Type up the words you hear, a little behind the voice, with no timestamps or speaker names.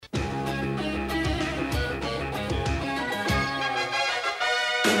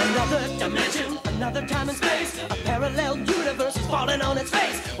Another dimension, another time and space. A parallel universe is falling on its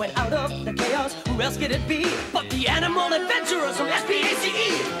face. When out of the chaos, who else could it be but the animal adventurers from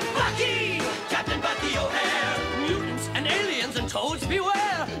SPACE? Bucky! Captain Bucky O'Hare! Mutants and aliens and toads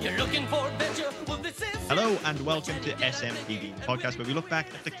beware! You're looking for adventure? Well, this is... Hello and welcome to SMTV, the podcast where we look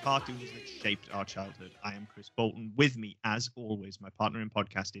back at the cartoons that shaped our childhood. I am Chris Bolton. With me, as always, my partner in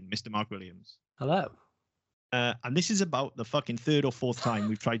podcasting, Mr. Mark Williams. Hello. And this is about the fucking third or fourth time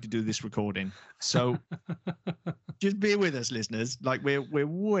we've tried to do this recording. So just bear with us, listeners. Like we're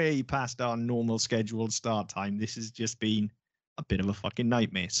way past our normal scheduled start time. This has just been a bit of a fucking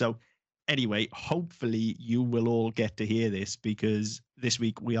nightmare. So anyway, hopefully you will all get to hear this because this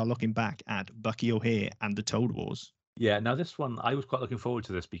week we are looking back at Bucky O'Hare and the Toad Wars. Yeah, now this one, I was quite looking forward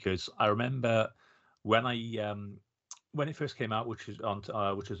to this because I remember when when it first came out, which was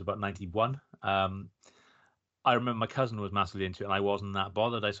about 91. I remember my cousin was massively into it, and I wasn't that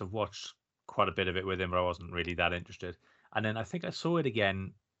bothered. I sort of watched quite a bit of it with him, but I wasn't really that interested. And then I think I saw it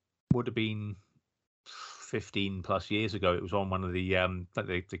again. Would have been 15 plus years ago. It was on one of the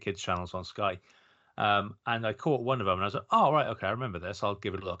the kids channels on Sky, and I caught one of them, and I was like, "Oh right, okay, I remember this. I'll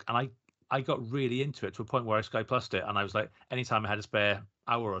give it a look." And I got really into it to a point where I Sky Plused it, and I was like, anytime I had a spare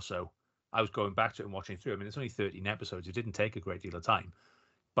hour or so, I was going back to it and watching through. I mean, it's only 13 episodes. It didn't take a great deal of time.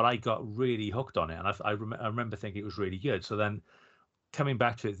 But I got really hooked on it, and I remember thinking it was really good. So then, coming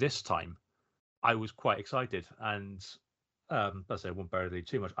back to it this time, I was quite excited, and let's say I won't bury it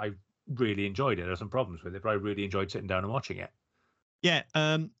too much. I really enjoyed it. There are some problems with it, but I really enjoyed sitting down and watching it. Yeah.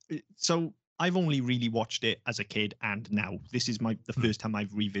 So I've only really watched it as a kid, and now this is the first time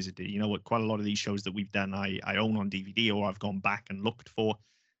I've revisited. You know what? Quite a lot of these shows that we've done, I own on DVD or I've gone back and looked for,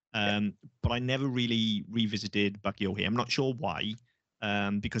 but I never really revisited Bucky O'Hare. I'm not sure why.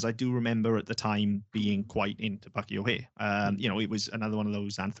 Because I do remember at the time being quite into Bucky O'Hare. You know, it was another one of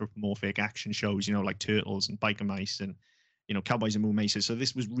those anthropomorphic action shows, you know, like Turtles and Biker Mice and, you know, Cowboys and Moon Maces. So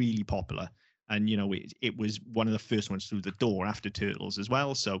this was really popular. And, you know, it was one of the first ones through the door after Turtles as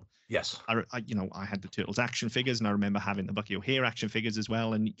well. So, yes, I had the Turtles action figures, and I remember having the Bucky O'Hare action figures as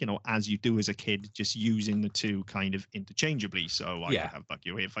well. And, you know, as you do as a kid, just using the two kind of interchangeably. So I could have Bucky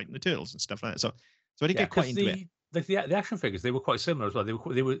O'Hare fighting the Turtles and stuff like that. So I did get quite into it. The action figures, they were quite similar as well.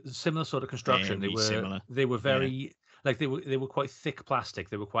 They were similar sort of construction. Very similar. They were very they were quite thick plastic.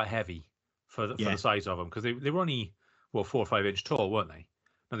 They were quite heavy for the size of them because they were only 4 or 5 inch tall, weren't they?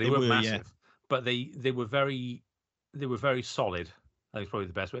 No, they weren't massive, but they were very solid. I think it's probably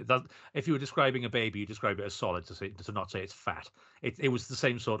the best way. If you were describing a baby, you describe it as solid to not say it's fat. It was the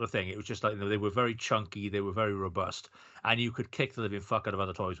same sort of thing. It was just like, you know, they were very chunky, they were very robust, and you could kick the living fuck out of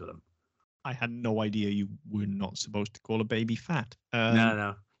other toys with them. I had no idea you were not supposed to call a baby fat.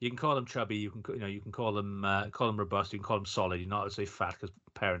 No. You can call them chubby. You can call them robust. You can call them solid. You're not allowed to say fat because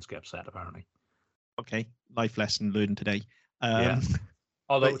parents get upset apparently. Okay, life lesson learned today.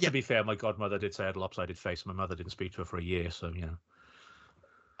 Although to be fair, my godmother did say I had a lopsided face. My mother didn't speak to her for a year, so you know.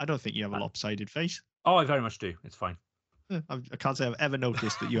 I don't think you have a lopsided face. Oh, I very much do. It's fine. I can't say I've ever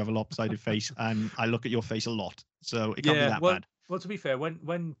noticed that you have a lopsided face, and I look at your face a lot, so it can't be that bad. Well, to be fair,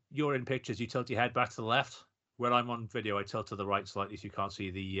 when you're in pictures, you tilt your head back to the left. When I'm on video, I tilt to the right slightly so you can't see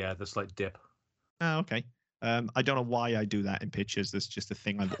the slight dip. Oh, okay. I don't know why I do that in pictures. That's just a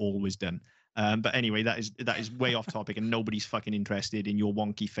thing I've always done. But anyway, that is way off topic, and nobody's fucking interested in your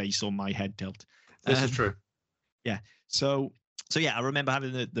wonky face or my head tilt. This is true. Yeah. So yeah, I remember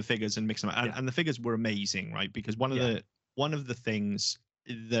having the figures and mixing them up, and the figures were amazing, right? Because one of the things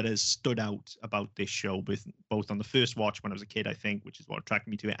that has stood out about this show, with both on the first watch when I was a kid, I think, which is what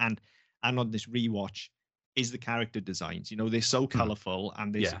attracted me to it, and on this rewatch, is the character designs. You know, they're so colorful,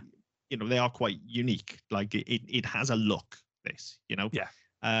 and there's, you know, they are quite unique. Like it has a look. This, you know.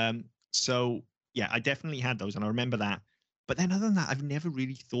 Yeah. So yeah, I definitely had those, and I remember that. But then other than that, I've never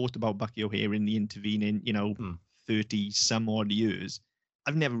really thought about Bucky O'Hare in the intervening, you know, 30 some odd years.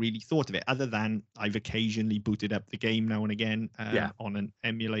 I've never really thought of it, other than I've occasionally booted up the game now and again on an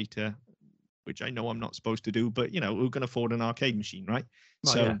emulator, which I know I'm not supposed to do, but, you know, who can afford an arcade machine, right?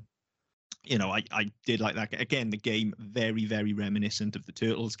 You know, I did like that. Again, the game, very, very reminiscent of the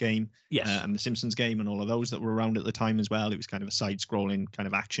Turtles game and the Simpsons game and all of those that were around at the time as well. It was kind of a side-scrolling kind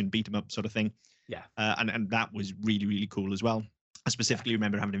of action beat-em-up sort of thing. Yeah. And that was really, really cool as well. I specifically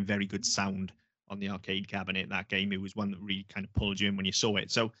remember having very good sound on the arcade cabinet. That game, it was one that really kind of pulled you in when you saw it.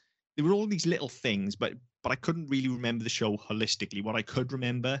 So there were all these little things, but I couldn't really remember the show holistically. What I could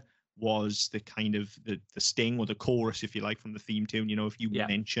remember was the kind of the sting or the chorus, if you like, from the theme tune. You know, if you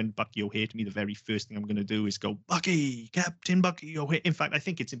mention Bucky O'Hare to me, the very first thing I'm going to do is go, Bucky, Captain Bucky O'Hare. In fact, I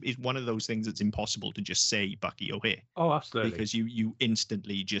think it's one of those things that's impossible to just say Bucky O'Hare. Oh, absolutely. Because you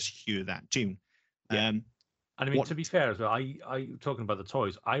instantly just hear that tune. Yeah. And I mean, to be fair as well, I talking about the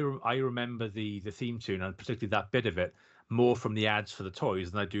toys, I remember the theme tune, and particularly that bit of it, more from the ads for the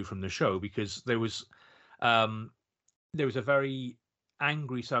toys than I do from the show, because there was a very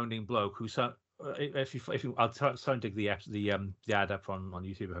angry sounding bloke who if you I'll try and dig the ad up on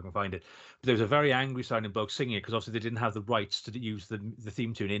YouTube if I can find it. But there was a very angry sounding bloke singing it, because obviously they didn't have the rights to use the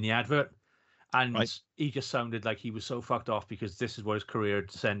theme tune in the advert, and he just sounded like he was so fucked off, because this is what his career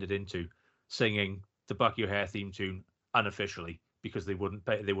descended into, singing the Bucky O'Hare theme tune unofficially, because they wouldn't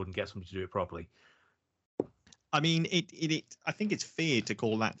get somebody to do it properly. I mean, I think it's fair to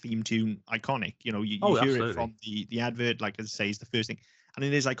call that theme tune iconic. You know, you hear absolutely. it from the advert, like, as I say, is the first thing. And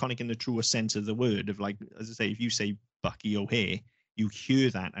it is iconic in the truest sense of the word, of, like, as I say, if you say Bucky O'Hare, you hear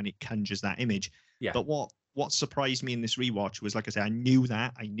that and it conjures that image. Yeah. But what surprised me in this rewatch was, like I said, I knew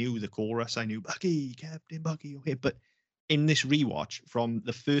the chorus, I knew Bucky, Captain Bucky O'Hare. But in this rewatch, from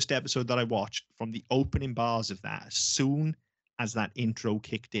the first episode that I watched, from the opening bars of that, as soon as that intro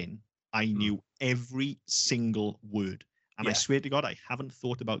kicked in, I knew every single word. And I swear to God, I haven't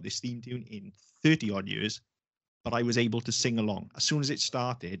thought about this theme tune in 30 odd years, but I was able to sing along. As soon as it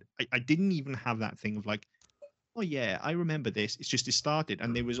started, I didn't even have that thing of like, oh yeah, I remember this. It's just it started.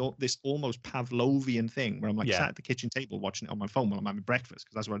 And there was this almost Pavlovian thing where I'm like sat at the kitchen table watching it on my phone while I'm having breakfast,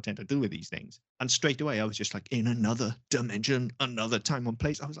 because that's what I tend to do with these things. And straight away, I was just like, in another dimension, another time and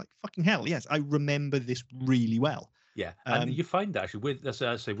place. I was like, fucking hell, yes, I remember this really well. Yeah, and you find that actually with, as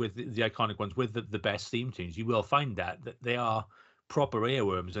I say, with the iconic ones, with the best theme tunes, you will find that they are proper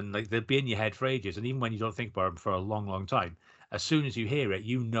earworms, and like they'll be in your head for ages. And even when you don't think about them for a long, long time, as soon as you hear it,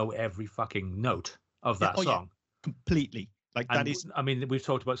 you know every fucking note of that song. Yeah, completely. Like, and that is. I mean, we've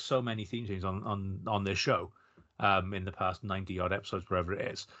talked about so many theme tunes on this show, in the past 90 odd episodes, wherever it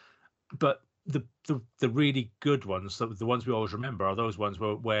is, but the really good ones, the ones we always remember, are those ones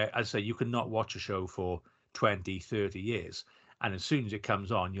where, as I say, you cannot watch a show for 20, 30 years, and as soon as it comes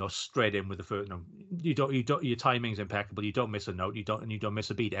on, you're straight in with the first. You don't your timing's impeccable, you don't miss a note, you don't miss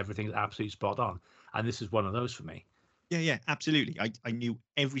a beat, everything's absolutely spot on, and this is one of those for me. Yeah, absolutely. I knew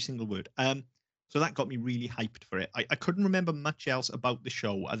every single word. So that got me really hyped for it. I couldn't remember much else about the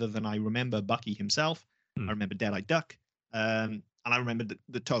show other than I remember Bucky himself, I remember Dead-Eyed Duck, and I remember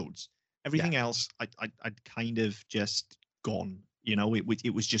the Toads. Everything else I'd kind of just gone. You know,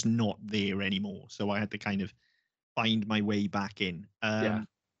 it was just not there anymore. So I had to kind of find my way back in. And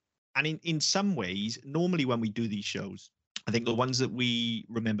in some ways, normally when we do these shows, I think the ones that we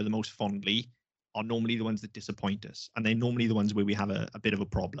remember the most fondly are normally the ones that disappoint us. And they're normally the ones where we have a bit of a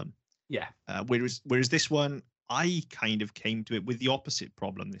problem. Yeah. Whereas this one, I kind of came to it with the opposite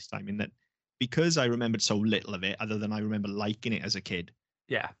problem this time, in that because I remembered so little of it, other than I remember liking it as a kid.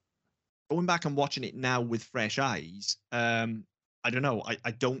 Yeah. Going back and watching it now with fresh eyes, I don't know.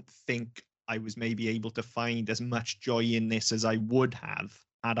 I don't think I was maybe able to find as much joy in this as I would have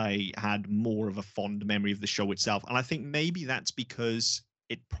had I had more of a fond memory of the show itself. And I think maybe that's because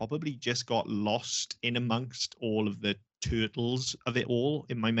it probably just got lost in amongst all of the turtles of it all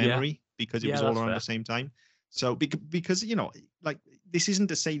in my memory, because it was all around the same time. So because, you know, like, this isn't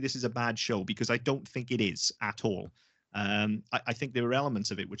to say this is a bad show, because I don't think it is at all. I think there are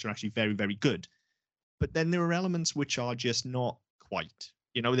elements of it which are actually very, very good. But then there are elements which are just not quite,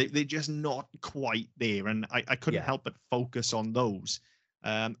 you know, they're just not quite there. And I couldn't help but focus on those.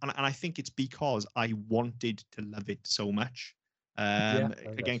 And I think it's because I wanted to love it so much.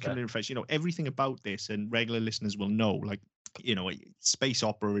 Again, coming in fresh, you know, everything about this, and regular listeners will know, like, you know, space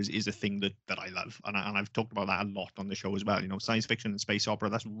opera is a thing that I love. And I've talked about that a lot on the show as well. You know, science fiction and space opera,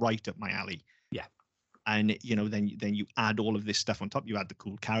 that's right up my alley. Yeah. And, you know, then you add all of this stuff on top. You add the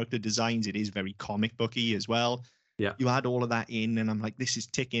cool character designs. It is very comic booky as well. Yeah. You add all of that in, and I'm like, this is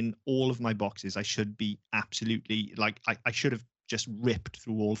ticking all of my boxes. I should be absolutely, like, I should have just ripped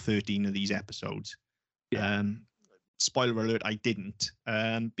through all 13 of these episodes. Yeah. Spoiler alert, I didn't.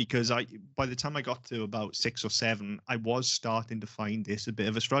 Because by the time I got to about 6 or 7, I was starting to find this a bit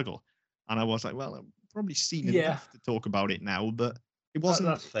of a struggle. And I was like, well, I've probably seen enough to talk about it now, but it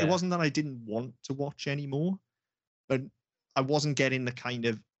wasn't that I didn't want to watch anymore, but I wasn't getting the kind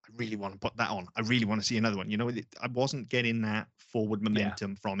of, I really want to put that on, I really want to see another one. You know, I wasn't getting that forward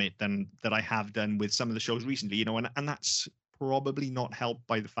momentum from it that I have done with some of the shows recently, you know, and that's probably not helped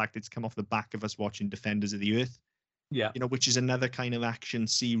by the fact it's come off the back of us watching Defenders of the Earth. Yeah. You know, which is another kind of action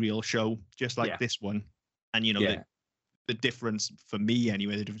serial show, just like this one. And, you know, the difference for me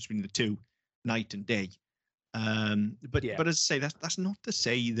anyway, the difference between the two, night and day. But Yeah. but as I say, that's not to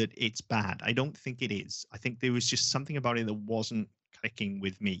say that it's bad. I don't think it is. I think there was just something about it that wasn't clicking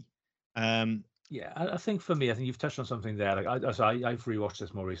with me. Yeah, I think for me, I think you've touched on something there. Like I've rewatched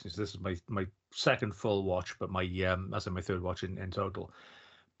this more recently, so this is my second full watch, but my as in my third watch in total.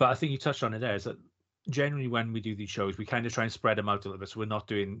 But I think you touched on it there. Is that generally when we do these shows, we kind of try and spread them out a little bit, so we're not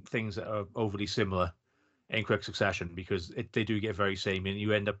doing things that are overly similar in quick succession, because they do get very samey, and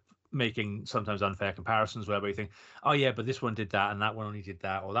you end up making sometimes unfair comparisons where you think, oh yeah, but this one did that, and that one only did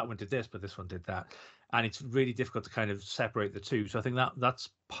that, or that one did this, but this one did that, and it's really difficult to kind of separate the two. So I think that's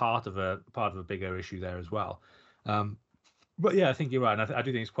part of a bigger issue there as well. But yeah, I think you're right, and I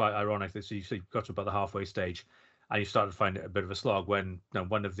do think it's quite ironic that you got to about the halfway stage, and you started to find it a bit of a slog when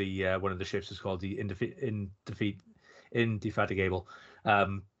one of the ships is called the Indefatigable,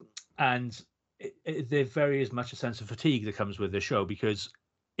 and there very is much a sense of fatigue that comes with the show, because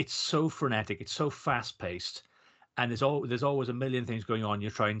it's so frenetic, it's so fast paced, and there's always a million things going on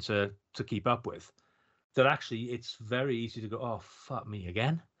you're trying to keep up with, that actually it's very easy to go, oh fuck me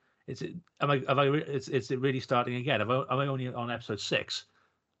again. Is it really starting again? Am I only on episode 6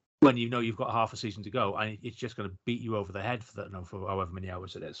 when you've got half a season to go, and it's just going to beat you over the head for that, for however many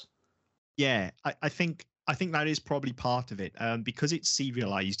hours it is? Yeah, I think that is probably part of it, because it's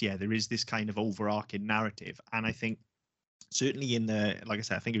serialized. Yeah, there is this kind of overarching narrative, and I think certainly in like I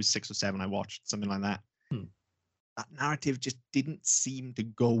said, I think it was 6 or 7 I watched, something like that. That narrative just didn't seem to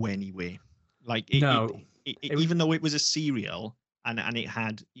go anywhere. Like even though it was a serial, and it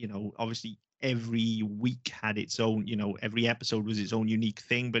had, obviously every week had its own, every episode was its own unique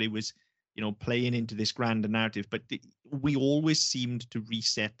thing, but it was, playing into this grander narrative. But we always seemed to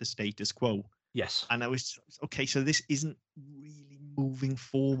reset the status quo. Yes. And I was, okay, so this isn't really moving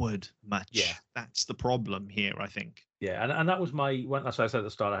forward much. Yeah. That's the problem here, I think. Yeah, and that was that's why I said at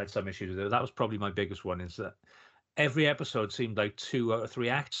the start I had some issues with it. That was probably my biggest one, is that every episode seemed like 2 out of 3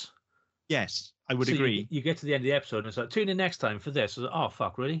 acts. Yes, I would agree. You get to the end of the episode and it's like, tune in next time for this. Oh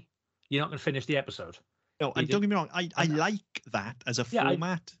fuck, really? You're not going to finish the episode? No, and don't get me wrong, I like that as a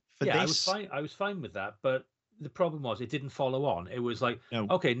format for this. I was fine with that, but the problem was it didn't follow on. It was like,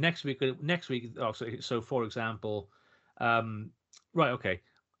 okay, next week. Oh, so for example, right, okay,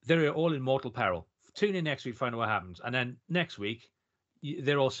 they're all in mortal peril. Tune in next week, find out what happens, and then next week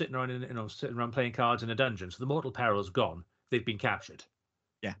they're all sitting around playing cards in a dungeon. So the mortal peril is gone. They've been captured.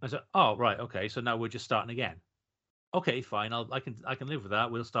 Yeah. I said, oh right, okay, so now we're just starting again. Okay, fine, I can live with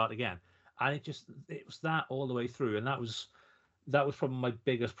that. We'll start again. And it was that all the way through, and that was probably my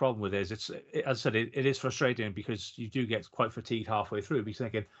biggest problem with it. As I said, it is frustrating, because you do get quite fatigued halfway through, because you're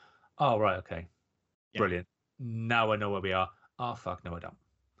thinking, oh right, okay, brilliant. Now I know where we are. Oh fuck, no I don't.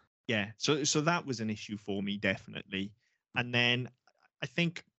 Yeah, so that was an issue for me, definitely. And then I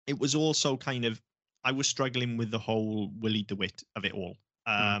think it was also kind of, I was struggling with the whole Willie DeWitt of it all.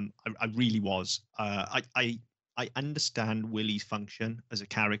 I really was. I understand Willie's function as a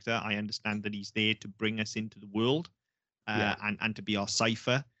character. I understand that he's there to bring us into the world, and to be our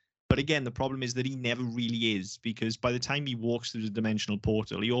cipher. But again, the problem is that he never really is, because by the time he walks through the dimensional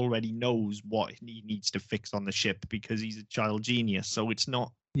portal, he already knows what he needs to fix on the ship, because he's a child genius. So it's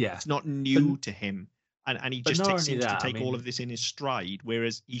not new to him. And he just seems to take all of this in his stride,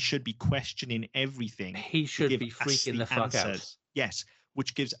 whereas he should be questioning everything. He should be freaking the fuck out. Yes,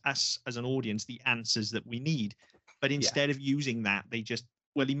 which gives us as an audience the answers that we need. But instead of using that, they just,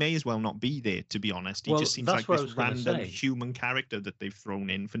 well, he may as well not be there, to be honest. He just seems like this random human character that they've thrown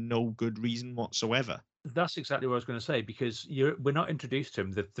in for no good reason whatsoever. That's exactly what I was going to say, because we're not introduced to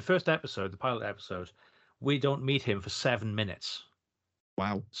him. The first episode, the pilot episode, we don't meet him for 7 minutes.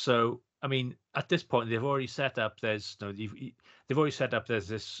 Wow. So, I mean, at this point, they've already set up there's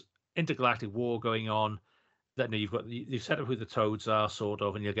this intergalactic war going on. That you've set up who the Toads are, sort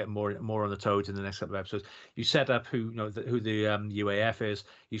of, and you'll get more on the Toads in the next couple of episodes. You set up who the UAF is.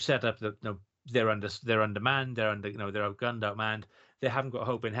 You set up that they're undermanned, they're outgunned, outmanned. They haven't got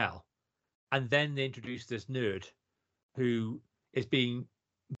hope in hell. And then they introduce this nerd who is being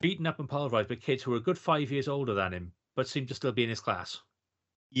beaten up and pulverized by kids who are a good 5 years older than him, but seem to still be in his class.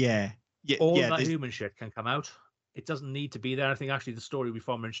 Yeah. All that human shit can come out. It doesn't need to be there. I think actually the story would be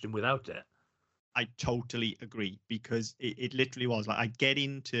far more interesting without it. I totally agree, because it literally was like, I get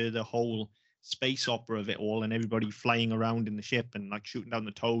into the whole space opera of it all, and everybody flying around in the ship and like shooting down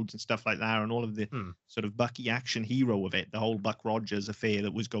the Toads and stuff like that, and all of the sort of Bucky action hero of it, the whole Buck Rogers affair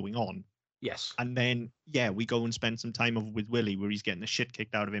that was going on. Yes. And then we go and spend some time over with Willie, where he's getting the shit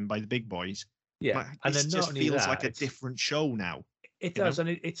kicked out of him by the big boys. Yeah. Like, and then just feels like a different show now. It does, and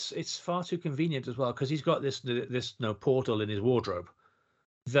it's far too convenient as well because he's got this portal in his wardrobe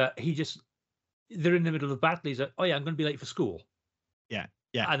that they're in the middle of a battle. He's like, oh yeah, I'm going to be late for school. Yeah,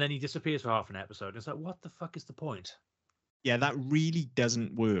 yeah. And then he disappears for half an episode. It's like, what the fuck is the point? Yeah, that really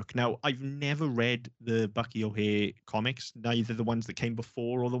doesn't work. Now, I've never read the Bucky O'Hare comics, neither the ones that came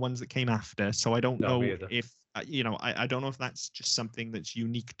before or the ones that came after. So I don't know if, I don't know if that's just something that's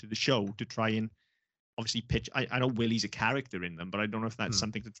unique to the show to try and obviously pitch. I know Willie's a character in them, but I don't know if that's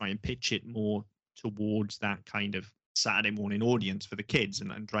something to try and pitch it more towards that kind of Saturday morning audience for the kids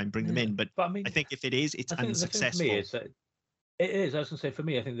and try and bring them in. But I mean, I think if it is, it's unsuccessful. For me is that it is. I was going to say, for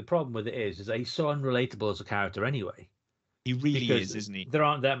me, I think the problem with it is that he's so unrelatable as a character anyway. He really is, isn't he? There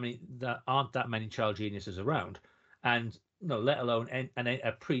aren't that many child geniuses around, and let alone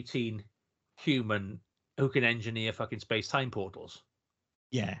a preteen human who can engineer fucking space-time portals.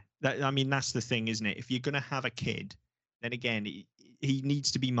 Yeah, that's the thing, isn't it? If you're going to have a kid, then again, he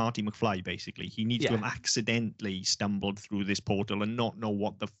needs to be Marty McFly, basically. He needs to have accidentally stumbled through this portal and not know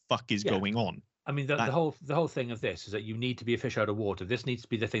what the fuck is going on. I mean, the whole thing of this is that you need to be a fish out of water. This needs to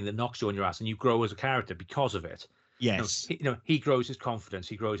be the thing that knocks you on your ass, and you grow as a character because of it. Yes. He grows his confidence,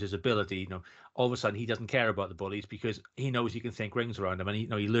 he grows his ability. All of a sudden he doesn't care about the bullies because he knows he can think rings around him, and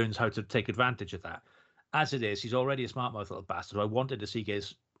he learns how to take advantage of that. As it is, he's already a smart mouth little bastard. I wanted to see get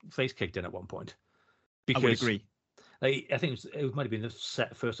his face kicked in at one point. Because, I would agree. I think it might have been the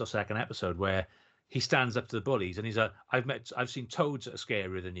first or second episode where he stands up to the bullies and he's like, I've seen toads that are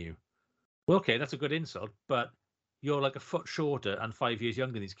scarier than you. Well, okay, that's a good insult, but you're like a foot shorter and 5 years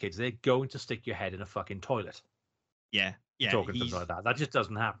younger than these kids. They're going to stick your head in a fucking toilet. Yeah. Talking to them like that. That just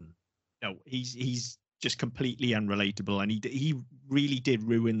doesn't happen. No, he's just completely unrelatable, and he really did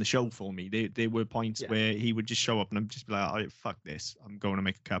ruin the show for me. There were points where he would just show up and I'm just be like, oh, fuck this, I'm going to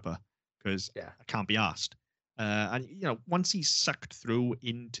make a cuppa because I can't be asked. And once he's sucked through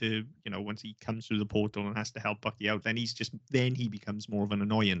into, once he comes through the portal and has to help Bucky out, then he becomes more of an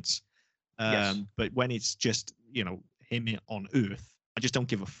annoyance. But when it's just him on Earth, I just don't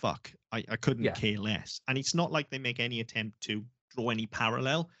give a fuck. I couldn't care less. And it's not like they make any attempt to draw any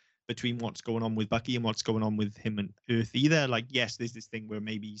parallel between what's going on with Bucky and what's going on with him and Earth either. Like, yes, there's this thing where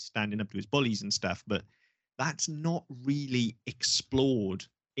maybe he's standing up to his bullies and stuff, but that's not really explored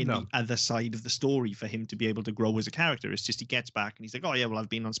in the other side of the story for him to be able to grow as a character. It's just he gets back and he's like, oh yeah, well, I've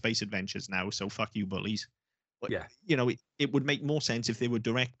been on space adventures now, so fuck you, bullies. But, it would make more sense if there were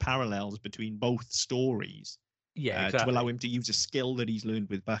direct parallels between both stories. Yeah, exactly. To allow him to use a skill that he's learned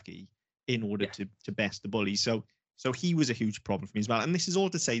with Bucky in order to best the bullies. So he was a huge problem for me as well. And this is all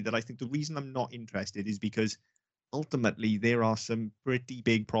to say that I think the reason I'm not interested is because ultimately there are some pretty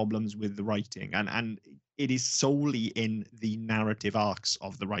big problems with the writing, and it is solely in the narrative arcs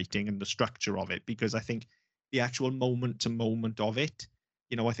of the writing and the structure of it, because I think the actual moment to moment of it,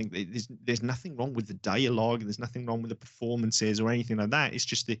 I think there's nothing wrong with the dialogue, there's nothing wrong with the performances or anything like that. It's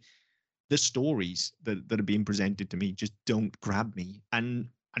just the stories that are being presented to me just don't grab me. And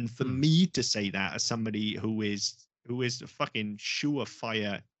for me to say that as somebody who is a fucking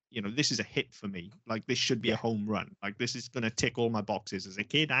surefire, this is a hit for me. Like, this should be a home run. Like, this is going to tick all my boxes as a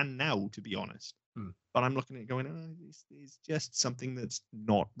kid and now, to be honest. But I'm looking at it going, it's just something that's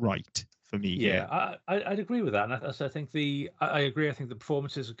not right for me. Yeah, I'd agree with that. And I think I agree. I think the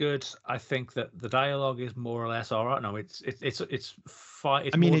performances are good. I think that the dialogue is more or less all right. No, it's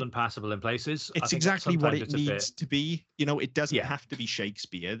more than passable in places. It's exactly what it needs to be. It doesn't have to be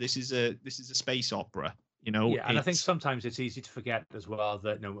Shakespeare. This is a space opera. Yeah, and I think sometimes it's easy to forget as well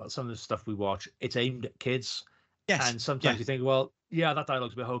that some of the stuff we watch, it's aimed at kids. Yes. And sometimes you think, well, yeah, that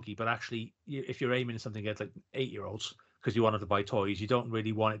dialogue's a bit hokey, but actually, if you're aiming at something at like 8-year-olds because you want them to buy toys, you don't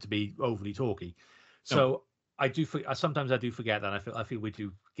really want it to be overly talky. So sometimes I do forget that. I feel we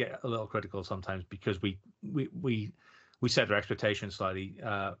do get a little critical sometimes because we set our expectations slightly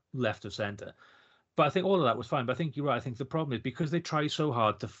left of center. But I think all of that was fine. But I think you're right. I think the problem is because they try so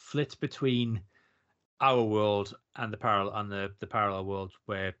hard to flit between our world and the parallel world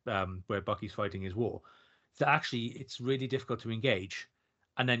where Bucky's fighting his war, that actually it's really difficult to engage.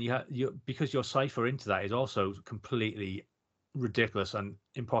 And then because your cipher into that is also completely ridiculous and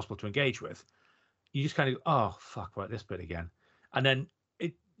impossible to engage with. You just kind of, oh fuck, right, this bit again, and then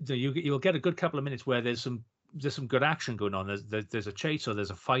you'll get a good couple of minutes where there's some good action going on. There's a chase or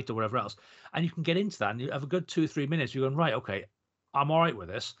there's a fight or whatever else, and you can get into that and you have a good 2 or 3 minutes. You're going, right, okay, I'm all right with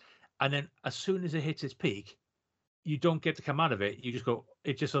this. And then as soon as it hits its peak, you don't get to come out of it. You just go,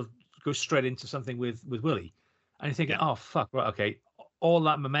 it just sort of goes straight into something with Willie, and you're thinking, oh fuck, right, okay, all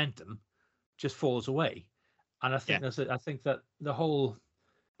that momentum just falls away. And I think that the whole,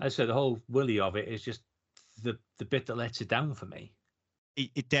 as I said, the whole Willie of it is just the bit that lets it down for me.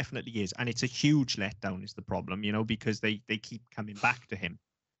 It definitely is, and it's a huge letdown. Is the problem, because they keep coming back to him.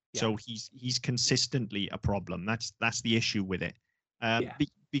 So he's consistently a problem. That's the issue with it.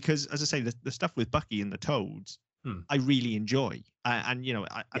 Because, as I say, the stuff with Bucky and the Toads, I really enjoy, and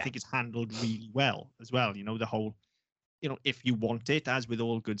I think it's handled really well as well. The whole, if you want it, as with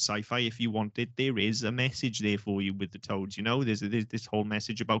all good sci-fi, if you want it, there is a message there for you with the Toads. There's this whole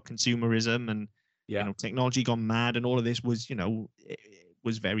message about consumerism and technology gone mad, and all of this was it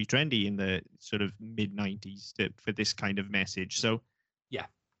was very trendy in the sort of mid 90s for this kind of message. So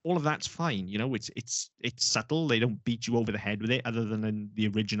all of that's fine. It's subtle. They don't beat you over the head with it, other than in the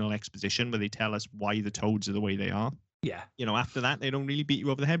original exposition where they tell us why the Toads are the way they are. After that, they don't really beat you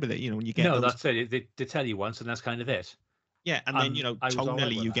over the head with it. When you get that's it. They tell you once, and that's kind of it. Yeah, and then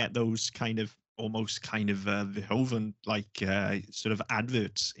tonally you get those kind of almost kind of Verhoeven like sort of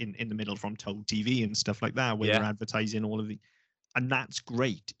adverts in the middle from Toad TV and stuff like that, where they're advertising all of the, and that's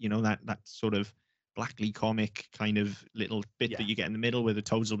great. That sort of Blackley comic kind of little bit that you get in the middle where the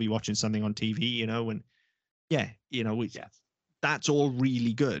Toads will be watching something on TV, and that's all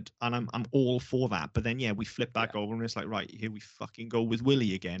really good, and I'm all for that. But then we flip back over and it's like, right, here we fucking go with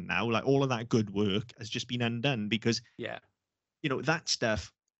Willie again now. Like, all of that good work has just been undone because that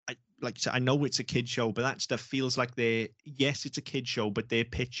stuff, I know it's a kid show, but that stuff feels like it's a kid show, but they're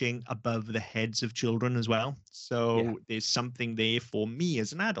pitching above the heads of children as well. So there's something there for me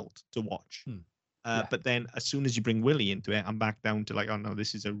as an adult to watch. But then as soon as you bring Willie into it, I'm back down to like, oh no,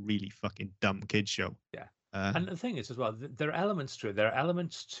 this is a really fucking dumb kid show. And the thing is as well, there are elements to it. There are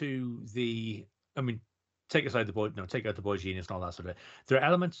elements to the, I mean, take out the boy genius and all that sort of it. There are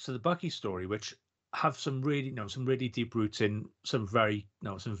elements to the Bucky story which have some really, some really deep roots in some very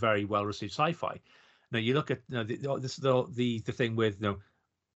well received sci-fi. Now you look at the thing with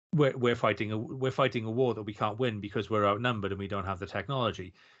we're fighting a war that we can't win because we're outnumbered and we don't have the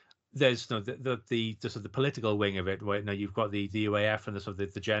technology. There's the sort of the political wing of it, where you've got the UAF and the sort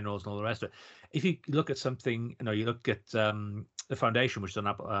of the generals and all the rest of it. If you look at something, you look at the Foundation, which is on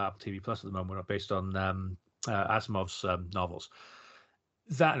Apple TV Plus at the moment, based on Asimov's novels.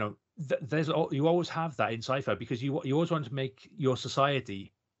 That you always have that in sci-fi because you always want to make your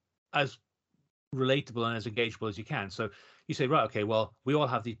society as relatable and as engageable as you can. So you say, right, okay, well, we all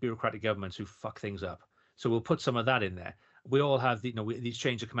have these bureaucratic governments who fuck things up, so we'll put some of that in there. We all have these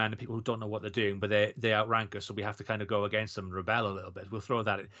change of command of people who don't know what they're doing, but they outrank us, so we have to kind of go against them and rebel a little bit. We'll throw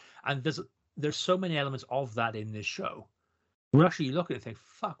that in, and there's so many elements of that in this show. We're actually looking and think,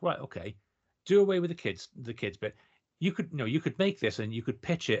 fuck, right, okay, do away with the kids bit. You could make this and you could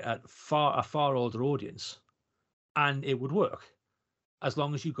pitch it at a far older audience, and it would work as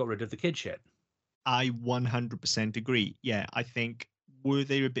long as you got rid of the kid shit. I 100% agree. Yeah, I think were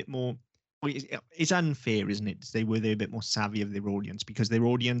they a bit more. It's unfair, isn't it, to say were they a bit more savvy of their audience, because their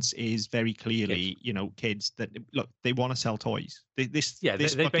audience is very clearly, kids that look, they want to sell toys. This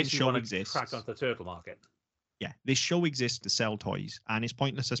fucking show exists. Crack onto the turtle market. Yeah, this show exists to sell toys, and it's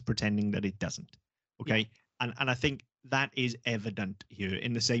pointless us pretending that it doesn't. Okay, and I think that is evident here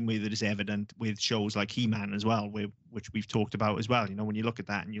in the same way that it's evident with shows like He-Man as well, which we've talked about as well. When you look at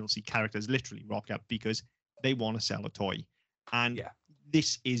that and you'll see characters literally rock up because they want to sell a toy, and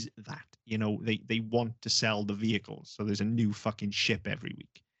this is that. They want to sell the vehicles, so there's a new fucking ship every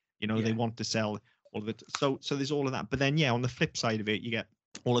week. They want to sell all of it. So there's all of that. But then on the flip side of it, you get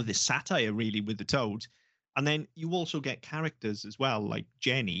all of this satire really with the Toads, and then you also get characters as well like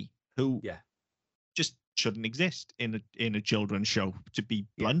Jenny, who just shouldn't exist in a children's show, to be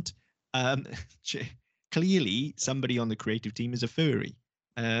blunt. Clearly somebody on the creative team is a furry.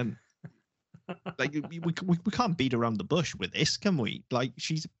 Like we can't beat around the bush with this, can we? Like,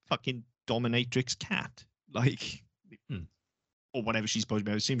 she's a fucking dominatrix cat, like or whatever she's supposed to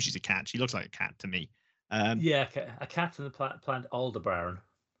be. I assume she's a cat. She looks like a cat to me. A cat in the plant Aldebaran.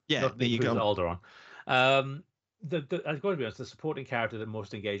 Yeah, there you go. Alderon. I've got to be honest, the supporting character that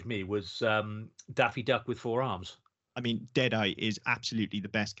most engaged me was Daffy Duck with 4 arms. I mean, Deadeye is absolutely the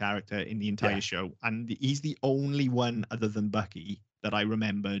best character in the entire show, and he's the only one other than Bucky that I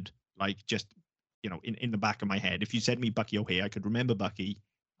remembered, like, just in the back of my head. If you said me Bucky O'Hare, I could remember Bucky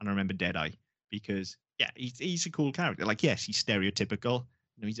and I remember Deadeye, because he's a cool character. Like, yes, he's stereotypical.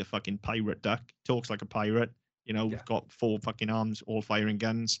 He's a fucking pirate duck, talks like a pirate. Got 4 fucking arms, all firing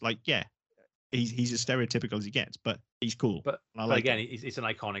guns. Like, he's as stereotypical as he gets, but he's cool. But again, it's an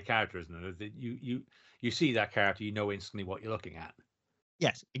iconic character, isn't it? You see that character, you know instantly what you're looking at.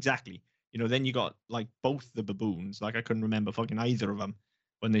 Yes, exactly. Then you got like both the baboons. Like, I couldn't remember fucking either of them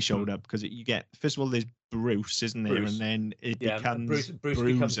when they showed up, because you get, first of all, there's Bruce, isn't there? And then it becomes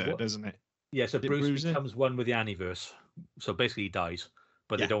Bruiser, doesn't it? Yeah, so Bruce becomes one with the Aniverse. So basically he dies.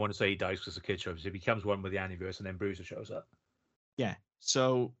 but they don't want to say he dies because the kid shows up. He becomes one with the Anniverse, and then Bruiser shows up. Yeah.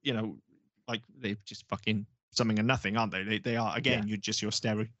 So, like they're just fucking something and nothing, aren't they? They are, again, you're just your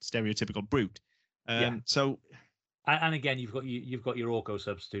stereotypical brute. So, and again, you've got your Orko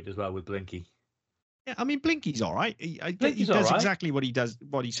substitute as well with Blinky. yeah, I mean, Blinky's all right. He Blinky's does all right. exactly what he does,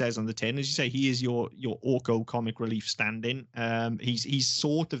 what he says on the tin. As you say, he is your Orko comic relief stand-in. He's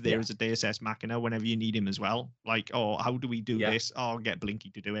sort of there as a Deus Ex Machina whenever you need him as well. Like, oh, how do we do this? Oh, I'll get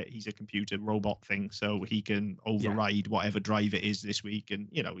Blinky to do it. He's a computer robot thing, so he can override whatever drive it is this week. And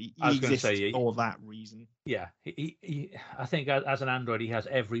he exists for that reason. Yeah, he I think as an android, he has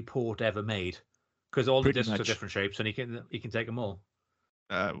every port ever made because all the discs are different shapes, and he can take them all.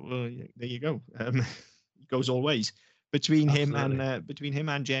 Well, there you go. It goes all ways between him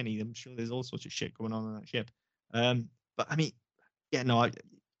and Jenny. I'm sure there's all sorts of shit going on that ship. But I mean,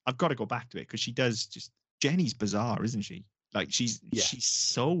 I've got to go back to it because she does just. Jenny's bizarre, isn't she? Like she's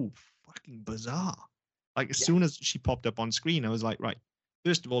so fucking bizarre. Like as soon as she popped up on screen, I was like, right.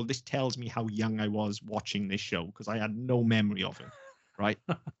 First of all, this tells me how young I was watching this show because I had no memory of it. Right.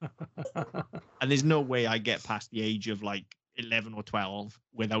 And there's no way I get past the age of like 11 or 12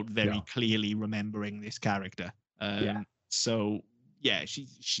 without very clearly remembering this character. So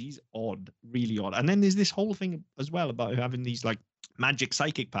she's odd, really odd. And then there's this whole thing as well about her having these like magic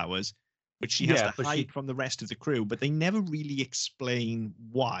psychic powers, which she has to hide from the rest of the crew, but they never really explain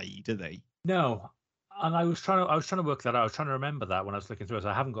why, do they? No. And I was trying to work that out. I was trying to remember that when I was looking through it.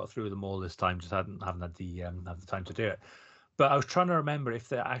 I haven't got through them all this time, just haven't had the time to do it. But I was trying to remember if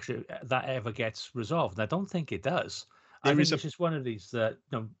that ever gets resolved. And I don't think it does. I think it's just one of these that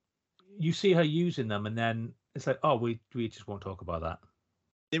you see her using them, and then it's like, oh, we just won't talk about that.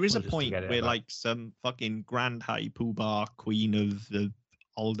 There is a point where like some fucking Grand High Poobah Queen of the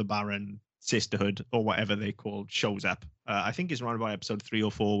Aldebaran Sisterhood or whatever they called shows up. I think it's around about episode 3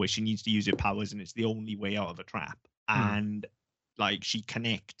 or 4 where she needs to use her powers, and it's the only way out of a trap. And like she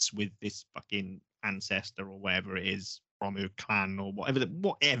connects with this fucking ancestor or whatever it is from her clan or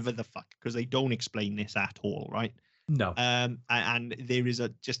whatever the fuck, because they don't explain this at all, right? No. And there is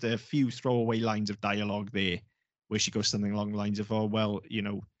just a few throwaway lines of dialogue there where she goes something along the lines of, oh, well,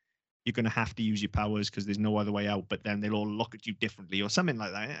 you're going to have to use your powers because there's no other way out, but then they'll all look at you differently or something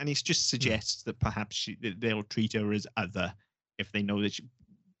like that. And it just suggests that perhaps they'll treat her as other if they know that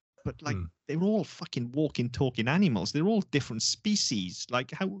but like they're all fucking walking, talking animals. They're all different species. Like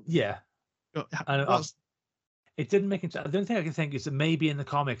how? Yeah. It didn't make it. The only thing I can think is that maybe in the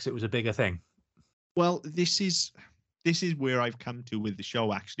comics it was a bigger thing. Well, this is where I've come to with the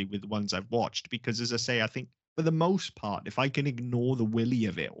show, actually, with the ones I've watched, because as I say, I think for the most part, if I can ignore the willy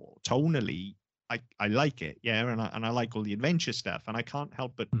of it or tonally, I like it, and I like all the adventure stuff, and I can't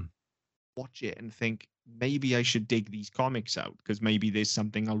help but watch it and think maybe I should dig these comics out because maybe there's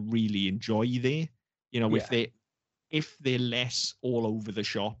something I'll really enjoy there. If they're less all over the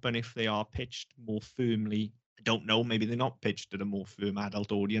shop and if they are pitched more firmly, I don't know, maybe they're not pitched at a more firm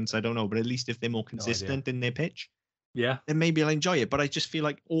adult audience, I don't know, but at least if they're more consistent in their pitch, then maybe I'll enjoy it. But I just feel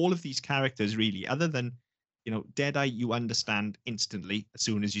like all of these characters really, other than Deadeye, you understand instantly as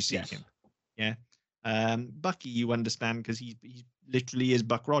soon as you see him. Bucky, you understand because he literally is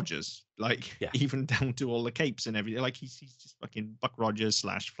Buck Rogers, like even down to all the capes and everything. Like he's just fucking Buck Rogers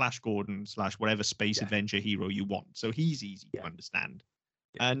 / Flash Gordon / whatever space adventure hero you want. So he's easy to understand.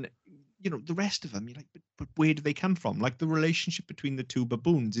 And the rest of them, you're like, but where do they come from? Like the relationship between the two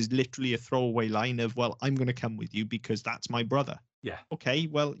baboons is literally a throwaway line of, well, I'm going to come with you because that's my brother. Yeah. Okay,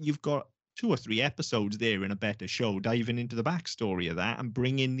 well, you've got 2 or 3 episodes there in a better show diving into the backstory of that and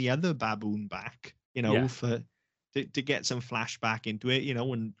bringing the other baboon back, to get some flashback into it,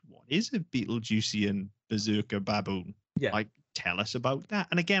 and what is a Beetlejuicean berserker baboon? Like, tell us about that.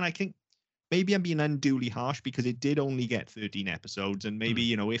 And again, I think maybe I'm being unduly harsh because it did only get 13 episodes, and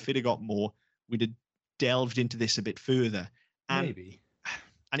maybe, if it had got more, we'd have delved into this a bit further. And, maybe.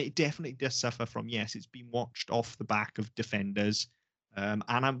 And it definitely does suffer from, it's been watched off the back of Defenders. And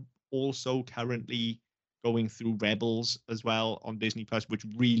I'm also currently going through Rebels as well on Disney Plus, which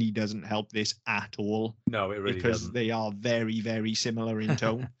really doesn't help this at all. No, it really because doesn't. They are very, very similar in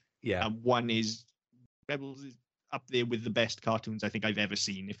tone. And Rebels is up there with the best cartoons I think I've ever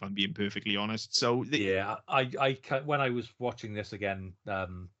seen, if I'm being perfectly honest. So I when I was watching this again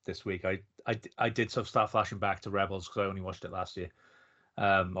this week, I did sort of start flashing back to Rebels because I only watched it last year,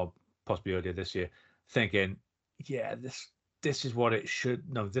 or possibly earlier this year, thinking, this is what it should.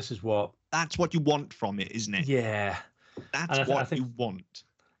 No, that's what you want from it, isn't it? Yeah, that's what you want.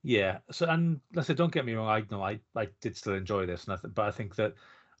 Yeah. So, and let's say, don't get me wrong. I did still enjoy this, but I think that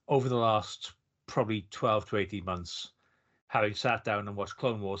over the last probably 12 to 18 months, having sat down and watched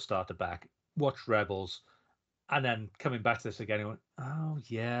Clone Wars started back, watched Rebels, and then coming back to this again and went, oh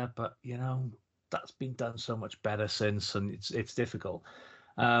yeah, but that's been done so much better since, and it's difficult.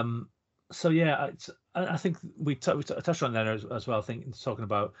 So yeah, I think we touched on that as well. Talking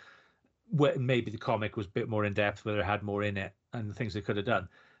about where maybe the comic was a bit more in depth, whether it had more in it, and the things they could have done.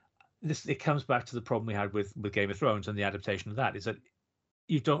 It comes back to the problem we had with Game of Thrones and the adaptation of that, is that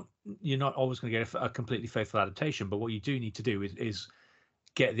you're not always going to get a completely faithful adaptation, but what you do need to do is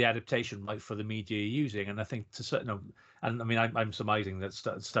get the adaptation right for the media you're using. And I think to certain, and I mean, I'm surmising that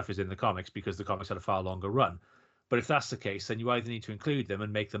stuff is in the comics because the comics had a far longer run. But if that's the case, then you either need to include them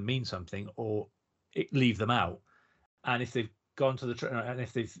and make them mean something, or leave them out. And if they've gone to and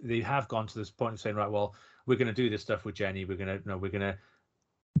if they have gone to this point of saying, right, well, we're going to do this stuff with Jenny, we're going to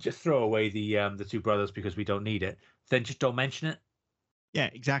just throw away the two brothers because we don't need it, then just don't mention it. Yeah,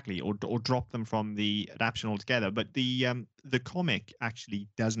 exactly, or drop them from the adaptation altogether. But the comic actually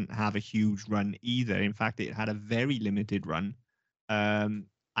doesn't have a huge run either. In fact, it had a very limited run, and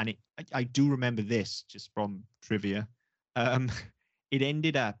I do remember this just from trivia. It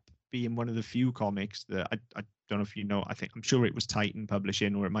ended up being one of the few comics that I don't know if you know. I'm sure it was Titan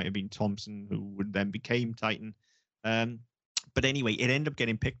Publishing, or it might have been Thompson, who would then became Titan. But anyway, it ended up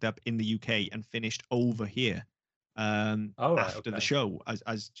getting picked up in the UK and finished over here. After the show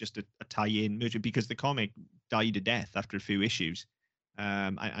as just a tie-in merger, because the comic died a death after a few issues.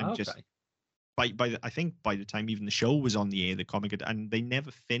 Just I think by the time even the show was on the air, the comic and they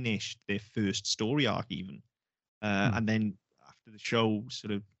never finished their first story arc even. And then after the show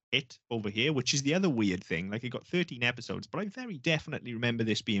sort of hit over here, which is the other weird thing, like it got 13 episodes, but I very definitely remember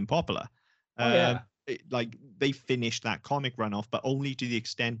this being popular. Like they finished that comic run off, but only to the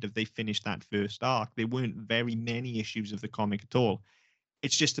extent of they finished that first arc. There weren't very many issues of the comic at all.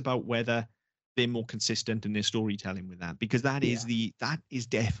 It's just about whether they're more consistent in their storytelling with that, because that is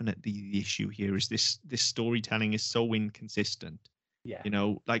definitely the issue here. Is this storytelling is so inconsistent. Yeah,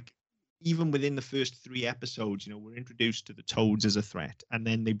 like even within the first 3 episodes, we're introduced to the Toads as a threat, and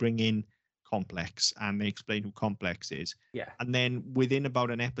then they bring in Complex and they explain who Complex is. Yeah. And then within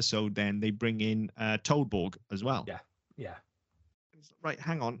about an episode, then they bring in Toadborg as well. Yeah. Right,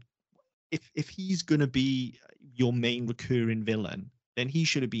 hang on. If he's going to be your main recurring villain, then he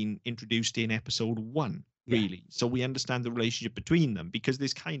should have been introduced in episode 1, really. So we understand the relationship between them, because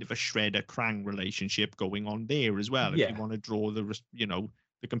there's kind of a Shredder-Krang relationship going on there as well. If you want to draw the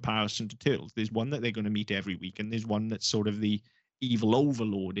comparison to Turtles, there's one that they're going to meet every week, and there's one that's sort of the evil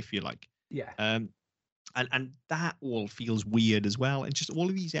overlord, if you like. Yeah. And that all feels weird as well. And just all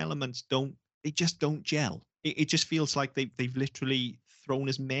of these elements don't gel. It just feels like they've literally thrown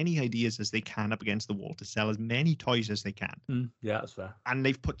as many ideas as they can up against the wall to sell as many toys as they can. Yeah, that's fair. And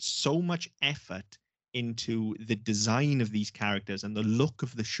they've put so much effort into the design of these characters and the look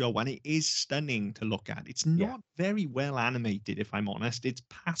of the show, and it is stunning to look at. It's not very well animated, if I'm honest. It's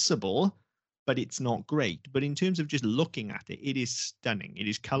passable, but it's not great. But in terms of just looking at it, it is stunning. It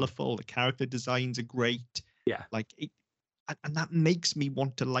is colorful. The character designs are great. Yeah. Like it, and that makes me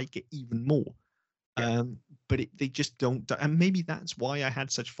want to like it even more. Yeah. But they just don't. And maybe that's why I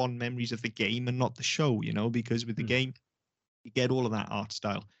had such fond memories of the game and not the show, because with the game, you get all of that art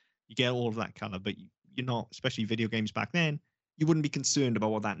style, you get all of that color, but you're not, especially video games back then, you wouldn't be concerned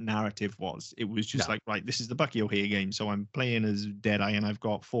about what that narrative was. It was just like, right, this is the Bucky O'Hare game, so I'm playing as Deadeye and I've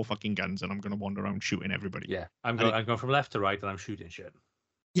got 4 fucking guns and I'm going to wander around shooting everybody. Yeah, I'm going from left to right and I'm shooting shit.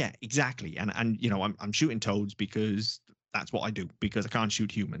 Yeah, exactly. And I'm shooting toads because that's what I do, because I can't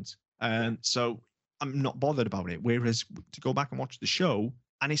shoot humans. So I'm not bothered about it. Whereas to go back and watch the show,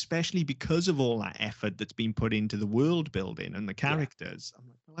 and especially because of all that effort that's been put into the world building and the characters, I'm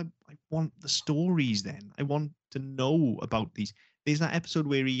like, well, I want the stories then. I want to know about these. There's that episode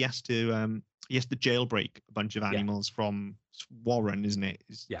where he has to jailbreak a bunch of animals from Warren, isn't it?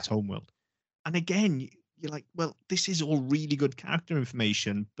 His homeworld. And again, you're like, well, this is all really good character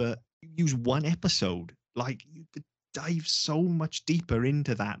information, but you use one episode. Like, you could dive so much deeper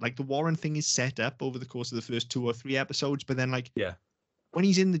into that. Like, the Warren thing is set up over the course of the first 2 or 3 episodes, but then when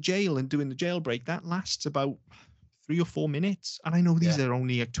he's in the jail and doing the jailbreak, that lasts about 3 or 4 minutes. And I know these are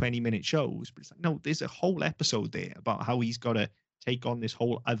only like 20-minute shows, but it's like, no, there's a whole episode there about how he's got to take on this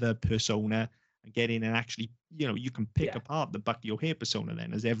whole other persona and get in and actually, you can pick apart the Bucky O'Hare persona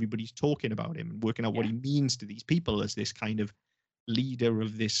then as everybody's talking about him and working out what he means to these people as this kind of leader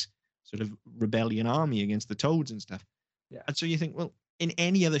of this sort of rebellion army against the Toads and stuff. Yeah. And so you think, well, in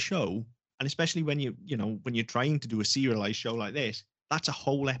any other show, and especially when when you're trying to do a serialized show like this, that's a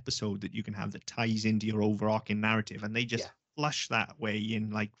whole episode that you can have that ties into your overarching narrative, and they just flush that way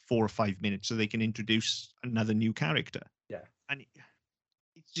in like 4 or 5 minutes so they can introduce another new character. And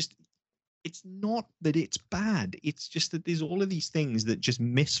it's just, it's not that it's bad. It's just that there's all of these things that just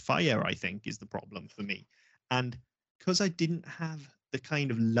misfire, I think, is the problem for me. And because I didn't have the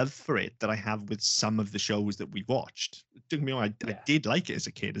kind of love for it that I have with some of the shows that we watched. Don't get me wrong, I did like it as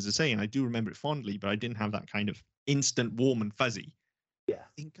a kid, as I say, and I do remember it fondly, but I didn't have that kind of instant warm and fuzzy. Yeah.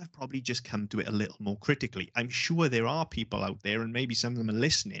 I think I've probably just come to it a little more critically. I'm sure there are people out there, and maybe some of them are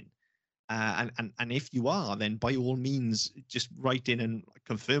listening. And if you are, then by all means, just write in and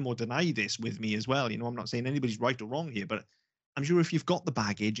confirm or deny this with me as well. You know, I'm not saying anybody's right or wrong here, but I'm sure if you've got the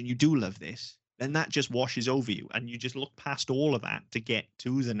baggage and you do love this, then that just washes over you and you just look past all of that to get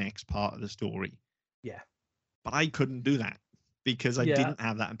to the next part of the story. Yeah. But I couldn't do that because I didn't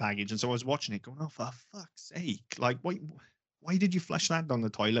have that baggage. And so I was watching it going, oh, for fuck's sake. Like, why did you flush that down the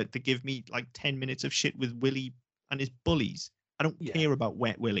toilet to give me like 10 minutes of shit with Willie and his bullies? I don't care about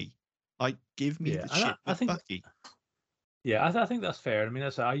Wet Willie. Like, give me the shit with Bucky. Yeah, I think that's fair. I mean,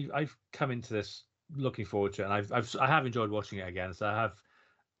 I've come into this looking forward to it, and I have enjoyed watching it again. So I have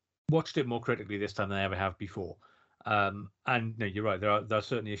watched it more critically this time than I ever have before. And no, you're right. There are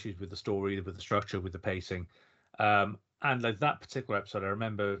certainly issues with the story, with the structure, with the pacing. And like that particular episode, I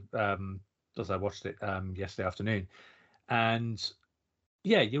remember as I watched it yesterday afternoon, and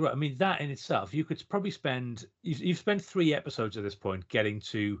yeah, you're right. I mean, that in itself, you could probably spend you've spent 3 episodes at this point getting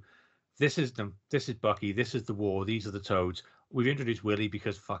to this is Bucky, this is the war, these are the Toads. We've introduced Willie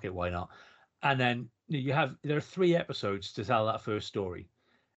because fuck it, why not? And then there are 3 episodes to tell that first story.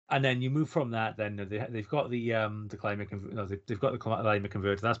 And then you move from that. Then they've got the climate. They've got the climate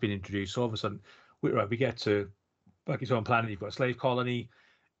converter that's been introduced. So all of a sudden, we get to Bucky's own planet. You've got a slave colony.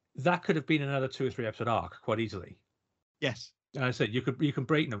 That could have been another 2 or 3 episode arc quite easily. Yes. And I said you can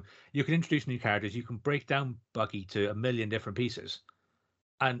break them. You can introduce new characters. You can break down Bucky to a million different pieces,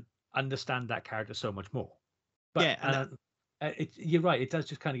 and understand that character so much more. But you're right. It does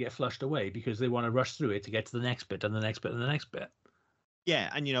just kind of get flushed away because they want to rush through it to get to the next bit and the next bit and the next bit.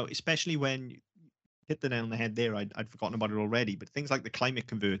 Yeah, and especially when you hit the nail on the head there, I'd forgotten about it already. But things like the climate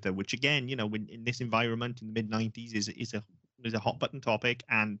converter, which again, when in this environment in the mid '90s is a hot button topic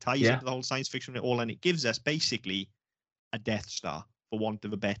and ties into the whole science fiction and all, and it gives us basically a Death Star, for want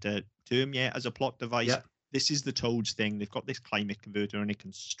of a better term, as a plot device. Yeah. This is the Toads thing. They've got this climate converter and it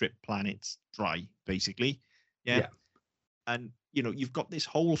can strip planets dry, basically. Yeah. And you've got this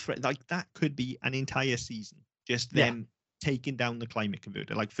whole thread, like that could be an entire season, just them taking down the climate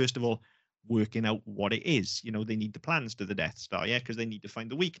converter. Like, first of all, working out what it is. They need the plans to the Death Star, because they need to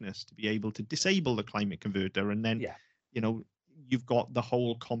find the weakness to be able to disable the climate converter. And then, you've got the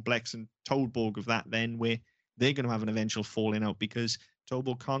whole complex and Toadborg of that then, where they're going to have an eventual falling out because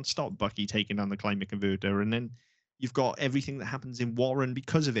Toadborg can't stop Bucky taking down the climate converter. And then you've got everything that happens in Warren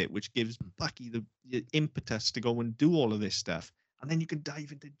because of it, which gives Bucky the impetus to go and do all of this stuff. And then you can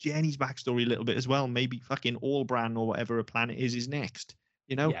dive into Jenny's backstory a little bit as well. Maybe fucking Allbran or whatever a planet is next.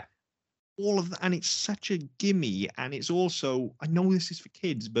 All of that. And it's such a gimme. And it's also, I know this is for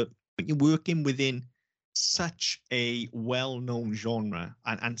kids, but you're working within such a well-known genre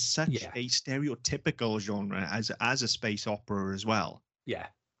and such a stereotypical genre as a space opera as well. Yeah.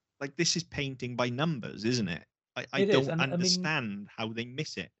 Like, this is painting by numbers, isn't it? I don't understand how they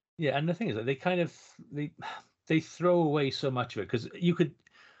miss it. Yeah, and the thing is that they kind of they throw away so much of it because you could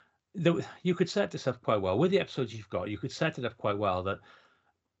set this up quite well with the episodes you've got. You could set it up quite well that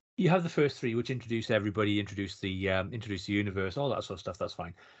you have the first 3 which introduce everybody, introduce the universe, all that sort of stuff. That's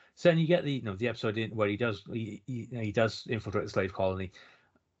fine. So then you get the episode where he does infiltrate the slave colony.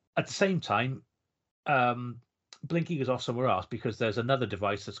 At the same time, Blinky goes off somewhere else because there's another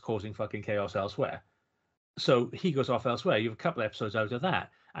device that's causing fucking chaos elsewhere. So he goes off elsewhere. You have a couple of episodes out of that.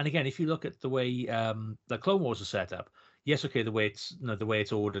 And again, if you look at the way the Clone Wars are set up, yes, okay, the way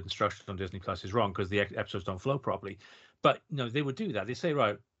it's ordered and structured on Disney Plus is wrong because the episodes don't flow properly. But they would do that. They say,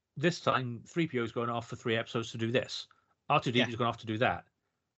 right, this time 3PO is going off for 3 episodes to do this. R2D is going off to do that.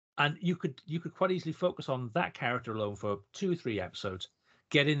 And you could quite easily focus on that character alone for 2 or 3 episodes,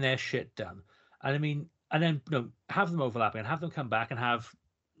 getting their shit done. And I mean, and then have them overlapping and have them come back and have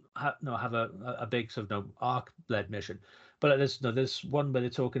a big sort of arc-led mission. But there's one where they're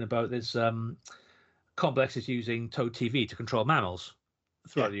talking about this complex is using Toad TV to control mammals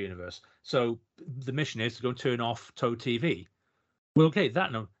throughout the universe. So the mission is to go and turn off Toad TV. Well, okay,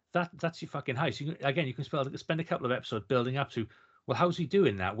 that's your fucking house. You can spend a couple of episodes building up to, well, how's he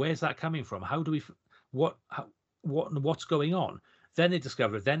doing that? Where's that coming from? How do we what's going on? Then they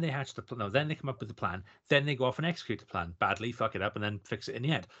discover it. Then they hatch the plan. Then they come up with the plan. Then they go off and execute the plan badly, fuck it up, and then fix it in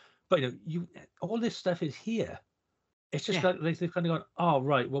the end. But all this stuff is here. It's just like they've kind of gone, oh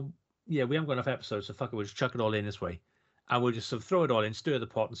right, well, yeah, we haven't got enough episodes, so fuck it, we'll just chuck it all in this way. and we'll just sort of throw it all in, stir the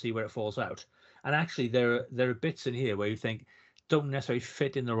pot, and see where it falls out. And actually, there are bits in here where you think don't necessarily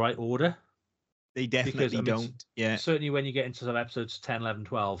fit in the right order. They definitely don't. Yeah. Certainly when you get into some episodes 10, 11,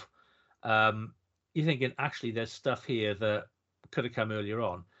 12, you're thinking, actually, there's stuff here that could have come earlier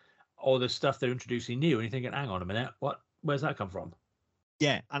on, or there's stuff they're introducing new, and you're thinking, hang on a minute, where's that come from?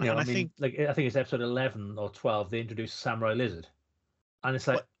 Yeah, and, I think it's episode 11 or 12, they introduced Samurai Lizard. And it's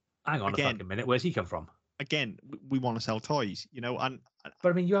like, hang on a fucking minute, where's he come from? Again, we want to sell toys, But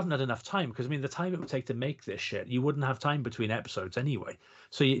I mean, you haven't had enough time, because I mean, the time it would take to make this shit, you wouldn't have time between episodes anyway.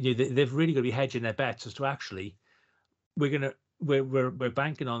 So they've really got to be hedging their bets as to actually, we're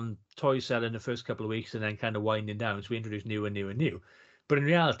banking on toys selling the first couple of weeks and then kind of winding down. So we introduce new and new and new. But in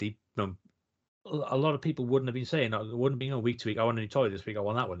reality, a lot of people wouldn't have been saying, it wouldn't be week to week. I want a new toy this week. I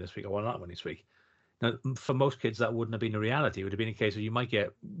want that one this week. I want that one this week. Now, for most kids, that wouldn't have been a reality. It would have been a case of you might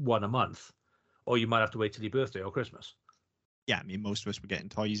get one a month, or you might have to wait till your birthday or Christmas. Yeah, I mean, most of us were getting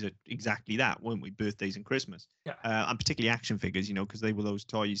toys at exactly that, weren't we? Birthdays and Christmas. Yeah. And particularly action figures, because they were those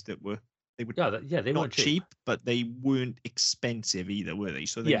toys that were they weren't not cheap, but they weren't expensive either, were they?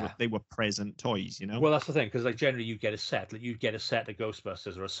 So they were present toys, Well, that's the thing, because generally you get a set, you'd get a set of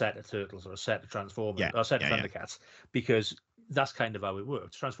Ghostbusters or a set of Turtles or a set of Transformers or a set of Thundercats, because that's kind of how it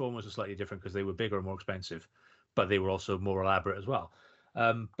worked. Transformers were slightly different because they were bigger and more expensive, but they were also more elaborate as well.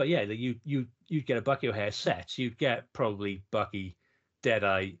 But yeah, you'd get a Bucky O'Hare set. You'd get probably Bucky,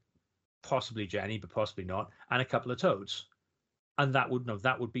 Deadeye, possibly Jenny, but possibly not, and a couple of Toads, and that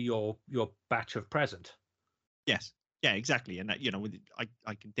would be your batch of present. Yes, yeah, exactly. And that,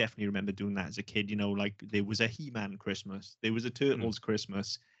 I can definitely remember doing that as a kid. Like there was a He-Man Christmas, there was a Turtles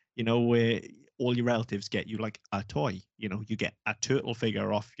Christmas. Where all your relatives get you like a toy. You get a turtle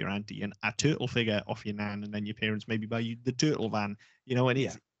figure off your auntie and a turtle figure off your nan, and then your parents maybe buy you the turtle van.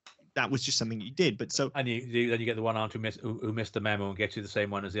 And that was just something you did. But so and then you get the one aunt who missed the memo and gets you the same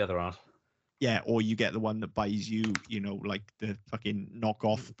one as the other aunt. Yeah, or you get the one that buys you, like the fucking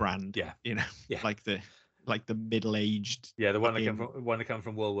knockoff brand. Yeah. Like the middle-aged. Yeah, the one that come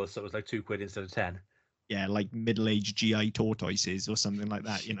from Woolworths that was like £2 instead of 10. Yeah, like middle-aged GI tortoises or something like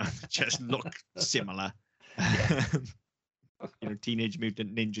that, just look similar. Teenage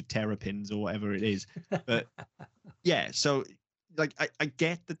Mutant Ninja Terrapins or whatever it is. But yeah, so like I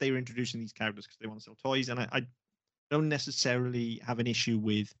get that they're introducing these characters because they want to sell toys, and I don't necessarily have an issue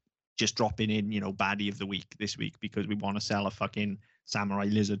with just dropping in, baddie of the week this week because we want to sell a fucking Samurai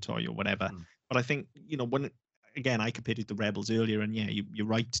Lizard toy or whatever. But I think, when, again, I compared it to Rebels earlier, and yeah, you're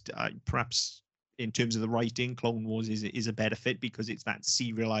right. Perhaps in terms of the writing, Clone Wars is a better fit because it's that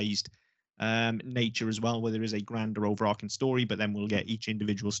serialized nature as well, where there is a grander overarching story, but then we'll get each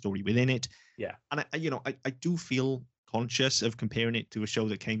individual story within it. Yeah. And I do feel conscious of comparing it to a show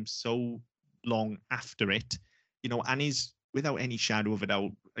that came so long after it, and is, without any shadow of a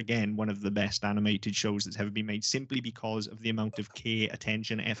doubt, again, one of the best animated shows that's ever been made, simply because of the amount of care,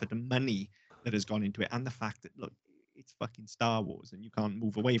 attention, effort, and money that has gone into it, and the fact that, look, it's fucking Star Wars, and you can't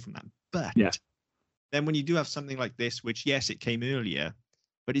move away from that. But then when you do have something like this, which, yes, it came earlier,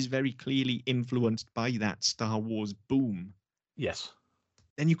 but is very clearly influenced by that Star Wars boom. Yes.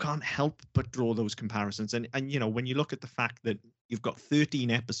 Then you can't help but draw those comparisons. And when you look at the fact that you've got 13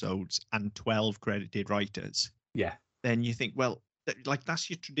 episodes and 12 credited writers, then you think, well, that's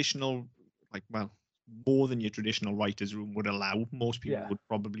your traditional, more than your traditional writer's room would allow. Most people would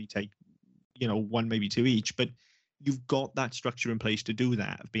probably take, one, maybe two each, but you've got that structure in place to do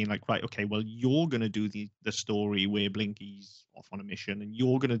that, of being like, right, okay, well, you're going to do the story where Blinky's off on a mission, and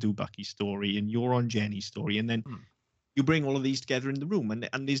you're going to do Bucky's story, and you're on Jenny's story, and then you bring all of these together in the room,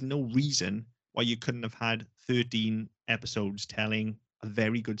 and there's no reason why you couldn't have had 13 episodes telling a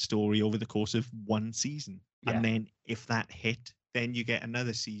very good story over the course of one season. And then if that hit, then you get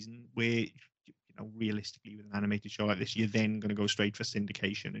another season where, realistically, with an animated show like this, you're then going to go straight for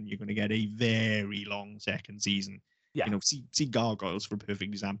syndication, and you're going to get a very long second season. Yeah. See Gargoyles for a perfect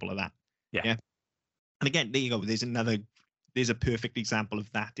example of that. Yeah. And again, there you go. There's a perfect example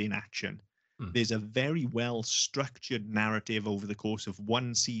of that in action. There's a very well structured narrative over the course of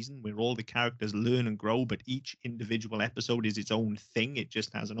one season where all the characters learn and grow, but each individual episode is its own thing. It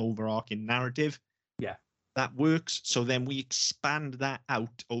just has an overarching narrative. Yeah. That works. So then we expand that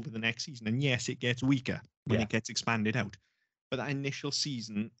out over the next season. And yes, it gets weaker when it gets expanded out. But that initial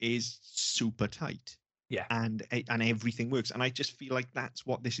season is super tight. Yeah. And everything works. And I just feel like that's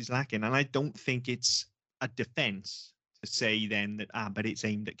what this is lacking. And I don't think it's a defense to say then that, but it's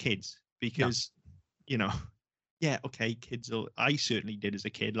aimed at kids. Because, okay, kids I certainly did as a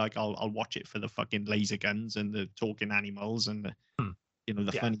kid. Like, I'll watch it for the fucking laser guns and the talking animals and the,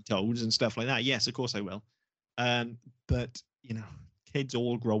 the funny toads and stuff like that. Yes, of course I will. But kids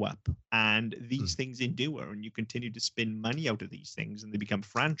all grow up, and these things endure, and you continue to spin money out of these things, and they become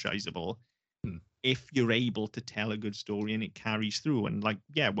franchisable. If you're able to tell a good story and it carries through. And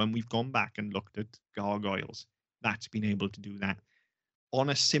when we've gone back and looked at Gargoyles, that's been able to do that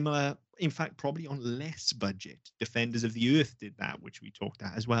on a similar, in fact, probably on less budget. Defenders of the Earth did that, which we talked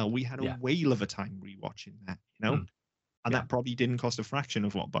at as well. We had a whale of a time rewatching that, and that probably didn't cost a fraction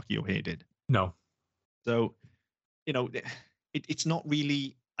of what Bucky O'Hare did. No. So, it's not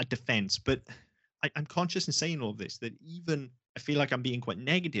really a defense, but I'm conscious in saying all this, that even I feel like I'm being quite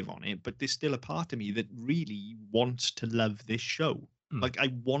negative on it, but there's still a part of me that really wants to love this show. Like,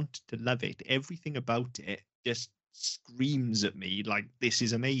 I want to love it. Everything about it just screams at me like, this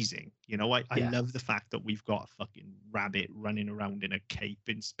is amazing. I love the fact that we've got a fucking rabbit running around in a cape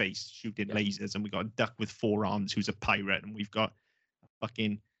in space shooting lasers, and we've got a duck with 4 arms who's a pirate, and we've got a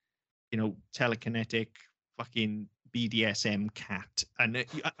fucking, telekinetic fucking BDSM cat. And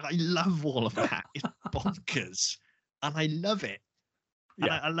I love all of that. It's bonkers. And I love it. And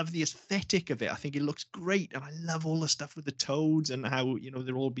I love the aesthetic of it. I think it looks great. And I love all the stuff with the toads and how,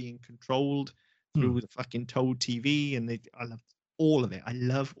 they're all being controlled through the fucking Toad TV. And I love all of it. I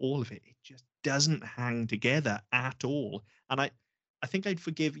love all of it. It just doesn't hang together at all. And I think I'd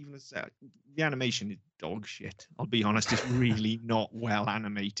forgive even the animation is dog shit. I'll be honest. It's really not well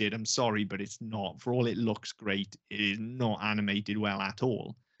animated. I'm sorry, but it's not. For all it looks great, it is not animated well at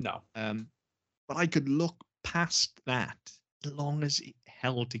all. No. But I could look past that as long as it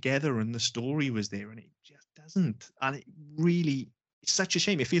held together and the story was there, and it just doesn't. And it's such a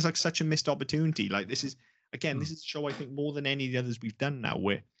shame. It feels like such a missed opportunity. Like, this is a show, I think, more than any of the others we've done now,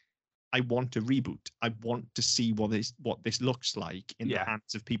 where I want to reboot. I want to see what this looks like in the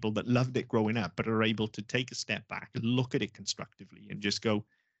hands of people that loved it growing up, but are able to take a step back and look at it constructively and just go,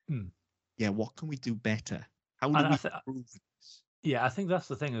 what can we do better? How do we improve this? Yeah, I think that's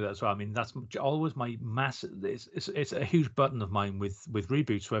the thing as well. I mean, that's always my massive. It's a huge button of mine with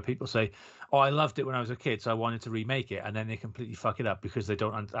reboots, where people say, "Oh, I loved it when I was a kid, so I wanted to remake it," and then they completely fuck it up because they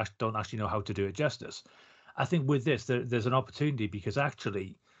don't actually know how to do it justice. I think with this, there's an opportunity, because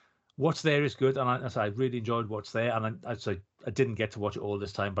actually, what's there is good, and I really enjoyed what's there. And I'd say I didn't get to watch it all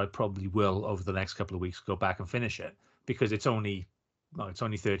this time, but I probably will over the next couple of weeks go back and finish it, because it's only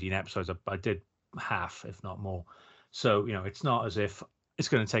 13 episodes. I did half, if not more. So, it's not as if it's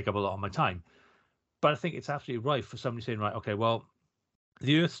going to take up a lot of my time. But I think it's absolutely right for somebody saying, right, okay, well,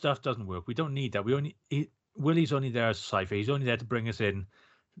 the Earth stuff doesn't work. We don't need that. Willie's only there as a cipher. He's only there to bring us in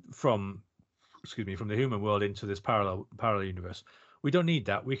from the human world into this parallel universe. We don't need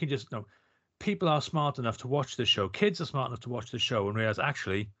that. We can just, people are smart enough to watch the show. Kids are smart enough to watch the show and realize,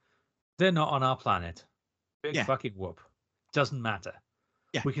 actually, they're not on our planet. Big fucking whoop. Doesn't matter.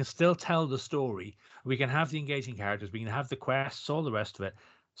 Yeah. We can still tell the story. We can have the engaging characters. We can have the quests, all the rest of it.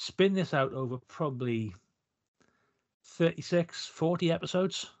 Spin this out over probably 36, 40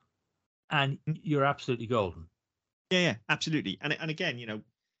 episodes, and you're absolutely golden. Yeah, absolutely. And again,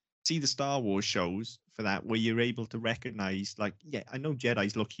 see the Star Wars shows for that, where you're able to recognize, like, I know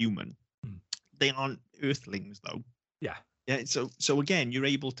Jedis look human. They aren't Earthlings, though. Yeah. Yeah, so again, you're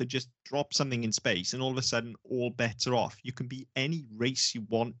able to just drop something in space, and all of a sudden, all bets are off. You can be any race you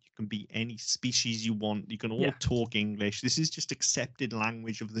want. You can be any species you want. You can all talk English. This is just accepted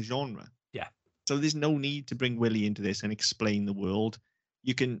language of the genre. Yeah. So there's no need to bring Willie into this and explain the world.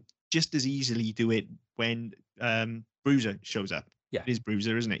 You can just as easily do it when Bruiser shows up. Yeah. It is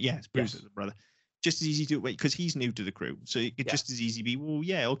Bruiser, isn't it? Yeah, it's Bruiser, the brother. Just as easy to do it because he's new to the crew. So it could just as easy be, well,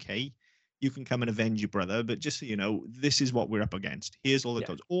 yeah, okay. You can come and avenge your brother, but just so you know, this is what we're up against. Here's all the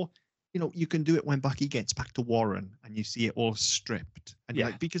toads. Or, you can do it when Bucky gets back to Warren and you see it all stripped. And you're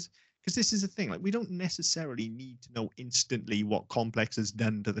like, because this is the thing, like, we don't necessarily need to know instantly what Complex has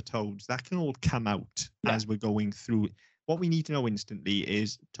done to the toads. That can all come out as we're going through. What we need to know instantly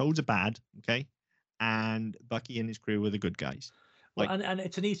is toads are bad, okay? And Bucky and his crew are the good guys. Well, and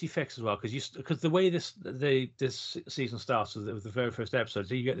it's an easy fix as well, because the way this season starts with the very first episode,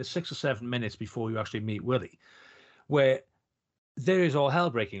 so you get the 6 or 7 minutes before you actually meet Willie, where there is all hell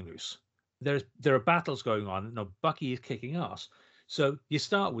breaking loose. There are battles going on. Bucky is kicking ass. So you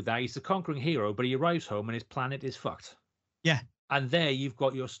start with that. He's the conquering hero, but he arrives home and his planet is fucked. Yeah. And there you've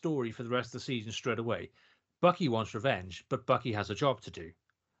got your story for the rest of the season straight away. Bucky wants revenge, but Bucky has a job to do.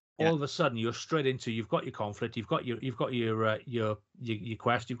 All of a sudden, you're straight into, you've got your conflict, you've got your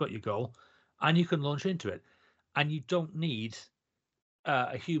quest, you've got your goal, and you can launch into it. And you don't need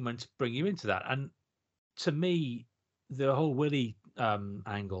a human to bring you into that. And to me, the whole Willie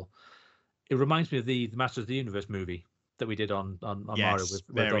angle, it reminds me of the Masters of the Universe movie that we did on Mario with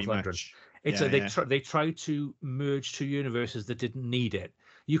Dolph Lundgren. It's they tried to merge two universes that didn't need it.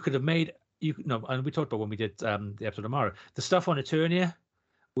 You could have made and we talked about when we did the episode of Mara, the stuff on Eternia,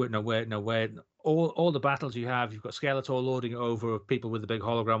 where all the battles you have, you've got Skeletor lording over people with the big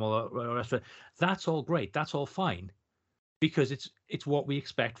hologram, all the rest of it. That's all great. That's all fine, because it's what we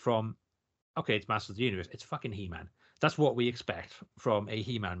expect from. Okay, it's Masters of the Universe. It's fucking He-Man. That's what we expect from a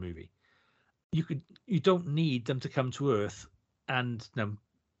He-Man movie. You don't need them to come to Earth and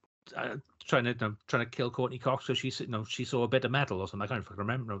trying to kill Courtney Cox because she saw a bit of metal or something. I can't fucking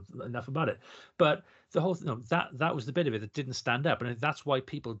remember enough about it. But the whole that was the bit of it that didn't stand up, and that's why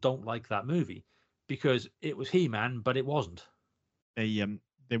people don't like that movie, because it was He-Man, but it wasn't. They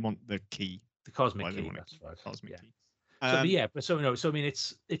want the key, the cosmic key. That's right. Cosmic key. So I mean,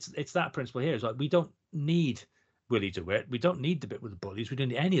 it's that principle here. It's like we don't need Willie DeWitt. We don't need the bit with the bullies. We don't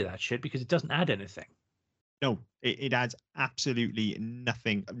need any of that shit because it doesn't add anything. No, it adds absolutely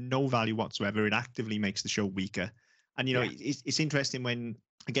nothing, no value whatsoever. It actively makes the show weaker. And, it's interesting when,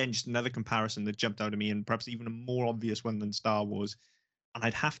 again, just another comparison that jumped out at me, and perhaps even a more obvious one than Star Wars. And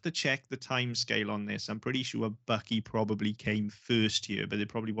I'd have to check the time scale on this. I'm pretty sure Bucky probably came first here, but there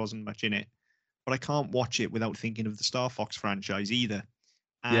probably wasn't much in it. But I can't watch it without thinking of the Star Fox franchise either.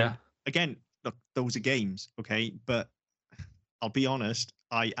 And again, look, those are games, okay? But I'll be honest,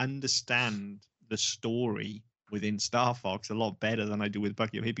 I understand the story within Star Fox a lot better than I do with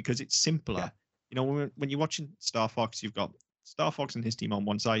Bucky O'Hare because it's simpler. Yeah. When you're watching Star Fox, you've got Star Fox and his team on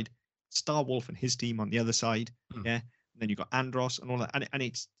one side, Star Wolf and his team on the other side, yeah. And then you've got Andros and all that, and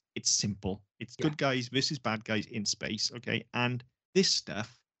it's simple. It's good guys versus bad guys in space, okay? And this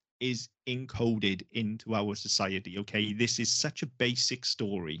stuff is encoded into our society, okay? This is such a basic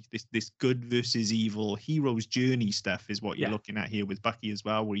story. This good versus evil hero's journey stuff is what you're looking at here with Bucky as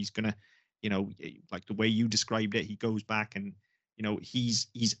well, where he's gonna, like the way you described it, he goes back and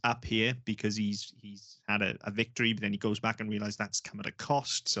he's up here because he's had a victory, but then he goes back and realizes that's come at a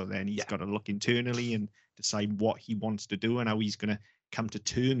cost. So then he's got to look internally and decide what he wants to do and how he's going to come to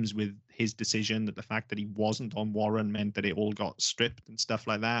terms with his decision that the fact that he wasn't on Warren meant that it all got stripped and stuff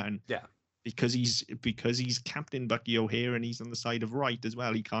like that. And because he's Captain Bucky O'Hare and he's on the side of right as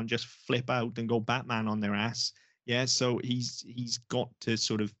well, he can't just flip out and go Batman on their ass. Yeah, so he's got to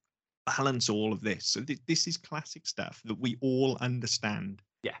sort of balance all of this. So this is classic stuff that we all understand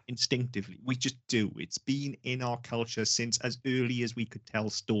instinctively. We just do. It's been in our culture since as early as we could tell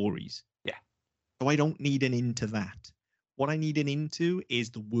stories. Yeah. So I don't need an into that. What I need an into is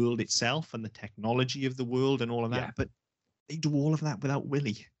the world itself and the technology of the world and all of that. Yeah. But they do all of that without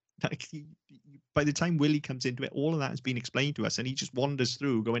Willie. Like by the time Willie comes into it, all of that has been explained to us, and he just wanders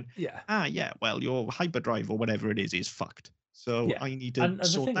through going, well, your hyperdrive or whatever it is fucked. So I need to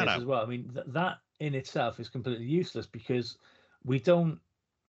sort that out as well. I mean, that in itself is completely useless because we don't.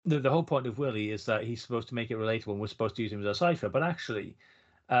 The whole point of Willie is that he's supposed to make it relatable, and we're supposed to use him as a cipher. But actually,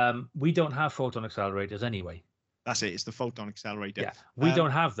 we don't have photon accelerators anyway. That's it. It's the photon accelerator. Yeah, we don't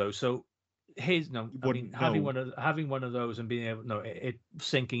have those. So having one of those and being able, it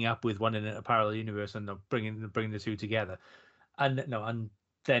syncing up with one in a parallel universe and bringing the two together, and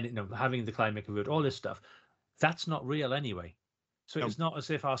then having the climate convert, all this stuff. That's not real anyway. So it's not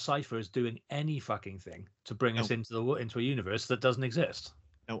as if our cipher is doing any fucking thing to bring us into a universe that doesn't exist.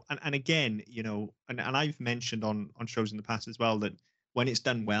 No, and again, and I've mentioned on shows in the past as well that when it's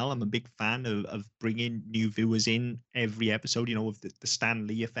done well, I'm a big fan of bringing new viewers in every episode. Of the Stan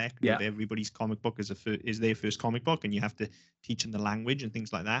Lee effect. Yeah. Everybody's comic book is their first comic book, and you have to teach them the language and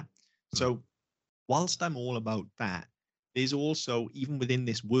things like that. So, whilst I'm all about that, there's also, even within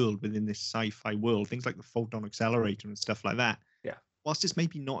this world, within this sci-fi world, things like the photon accelerator and stuff like that. Yeah. Whilst it's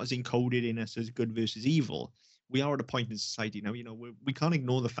maybe not as encoded in us as good versus evil, we are at a point in society now, we can't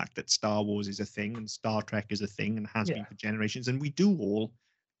ignore the fact that Star Wars is a thing and Star Trek is a thing and has been for generations. And we do all,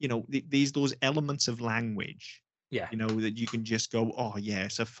 there's those elements of language, that you can just go, oh yeah,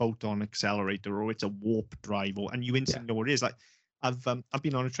 it's a photon accelerator or it's a warp drive, and you instantly know what it is. Like I've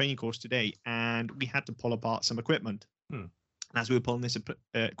been on a training course today and we had to pull apart some equipment. And as we were pulling this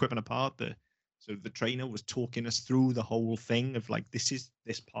equipment apart, the trainer was talking us through the whole thing of like, this is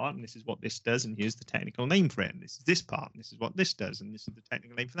this part and this is what this does, and here's the technical name for it, and this is this part and this is what this does, and this is the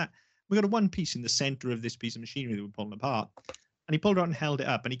technical name for that. We got a one piece in the center of this piece of machinery that we're pulling apart, and he pulled it out and held it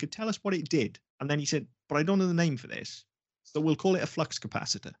up, and he could tell us what it did, and then he said, but I don't know the name for this, so we'll call it a flux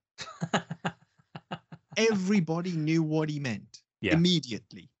capacitor. Everybody knew what he meant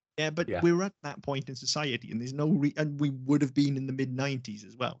immediately. Yeah, but we're at that point in society, and there's no and we would have been in the mid-90s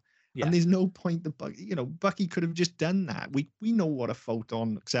as well. Yeah. And there's no point that Bucky could have just done that. We know what a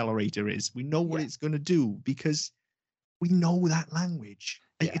photon accelerator is. We know what it's going to do because we know that language.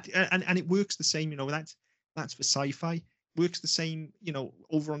 And it works the same. That's for sci-fi. Works the same.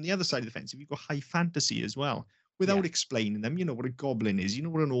 Over on the other side of the fence, if you go high fantasy as well, without explaining them, you know what a goblin is, you know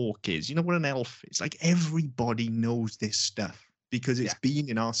what an orc is, you know what an elf is. Like everybody knows this stuff because it's been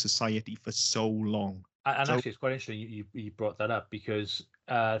in our society for so long. And actually, it's quite interesting you brought that up because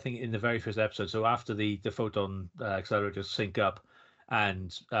I think in the very first episode, so after the photon accelerators sync up,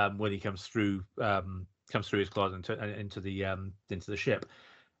 and when he comes through his closet into the ship,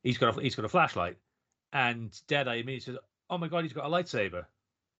 he's got a flashlight, and Deadeye immediately says, "Oh my god, he's got a lightsaber."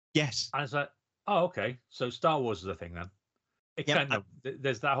 Yes, and it's like, oh, okay, so Star Wars is a thing then.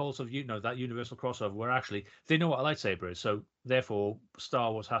 There's that whole sort of that universal crossover where actually they know what a lightsaber is, so therefore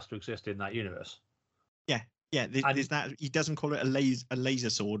Star Wars has to exist in that universe. Yeah. There's that. He doesn't call it a laser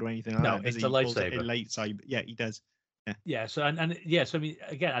sword or anything like that. No, it's a lightsaber. A lightsaber. Yeah, he does. Yeah. So I mean,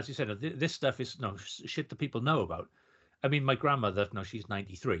 again, as you said, this stuff is shit that people know about. I mean, my grandmother, she's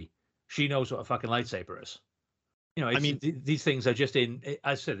 93. She knows what a fucking lightsaber is. I mean, these things are just as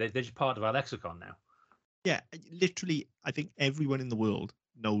I said, they're just part of our lexicon now. Yeah, literally, I think everyone in the world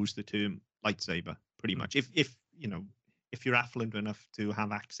knows the term lightsaber pretty much. If you're affluent enough to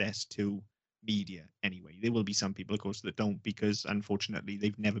have access to media anyway, there will be some people, of course, that don't because unfortunately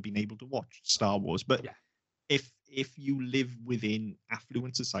they've never been able to watch Star Wars. But if you live within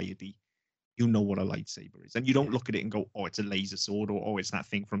affluent society, you know what a lightsaber is, and you don't look at it and go, "Oh, it's a laser sword," or "Oh, it's that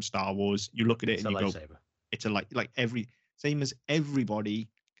thing from Star Wars." You look at it and you go, "It's a same as everybody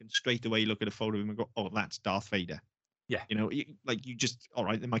can straight away look at a photo of him and go, "Oh, that's Darth Vader." Yeah. You just, all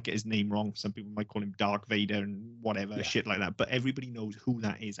right, they might get his name wrong. Some people might call him Dark Vader and whatever, shit like that. But everybody knows who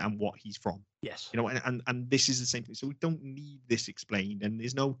that is and what he's from. Yes. And this is the same thing. So we don't need this explained. And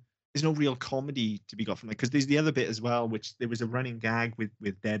there's no real comedy to be got from it. Because there's the other bit as well, which there was a running gag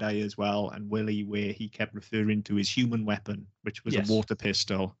with Deadeye as well and Willie, where he kept referring to his human weapon, which was a water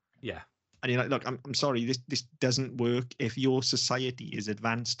pistol. Yeah. And you're like, look, I'm sorry, this doesn't work. If your society is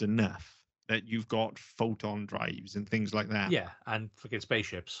advanced enough that you've got photon drives and things like that. Yeah, and fucking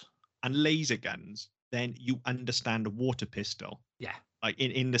spaceships. And laser guns, then you understand a water pistol. Yeah. Like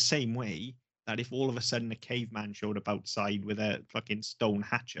in the same way that if all of a sudden a caveman showed up outside with a fucking stone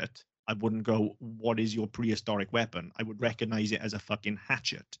hatchet, I wouldn't go, "What is your prehistoric weapon?" I would recognize it as a fucking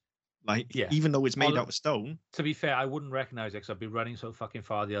hatchet. Like, even though it's made out of stone. To be fair, I wouldn't recognize it because I'd be running so fucking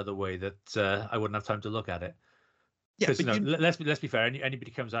far the other way that I wouldn't have time to look at it. Because let's be fair. Anybody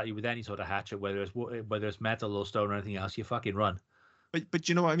comes at you with any sort of hatchet, whether it's metal or stone or anything else, you fucking run. But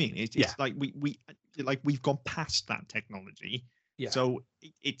you know what I mean? It's like we've gone past that technology. Yeah. So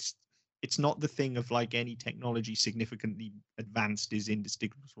it's not the thing of like any technology significantly advanced is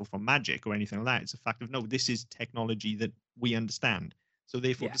indistinguishable from magic or anything like that. It's a fact of no, this is technology that we understand. So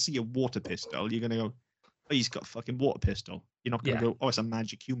therefore, to see a water pistol, you're gonna go, "Oh, he's got a fucking water pistol." You're not gonna go, "Oh, it's a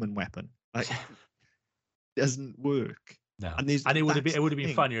magic human weapon." Like, doesn't work. No. And it would have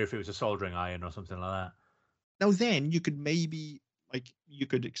been funnier if it was a soldering iron or something like that. Now then you could maybe you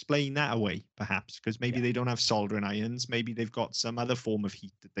could explain that away perhaps because maybe they don't have soldering irons, maybe they've got some other form of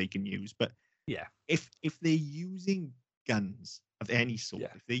heat that they can use. But if they're using guns of any sort,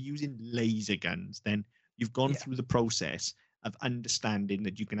 if they're using laser guns, then you've gone through the process of understanding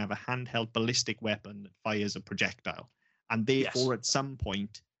that you can have a handheld ballistic weapon that fires a projectile, and therefore at some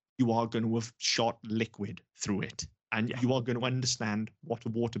point you are going to have shot liquid through it, and you are going to understand what a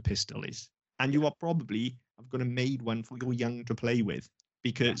water pistol is, and you are probably going to made one for your young to play with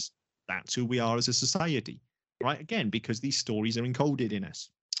because that's who we are as a society, right? Again, because these stories are encoded in us,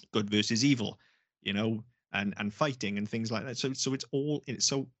 good versus evil, and fighting and things like that. So it's all in it.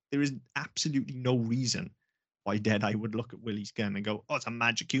 So there is absolutely no reason why Deadeye would look at Willie's gun and go, "Oh, it's a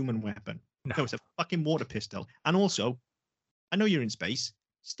magic human weapon." No, it's a fucking water pistol. And also, I know you're in space.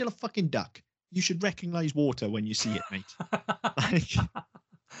 Still a fucking duck. You should recognize water when you see it, mate.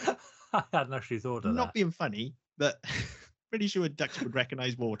 I hadn't actually thought of that. Not being funny, but pretty sure ducks would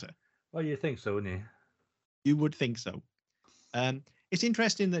recognize water. Well, you think so, wouldn't you? You would think so. It's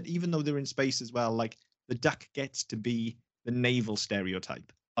interesting that even though they're in space as well, like the duck gets to be the naval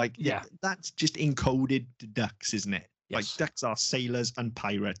stereotype. Like, that's just encoded to ducks, isn't it? Yes. Like ducks are sailors and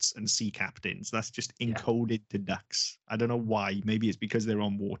pirates and sea captains. That's just encoded to ducks. I don't know why. Maybe it's because they're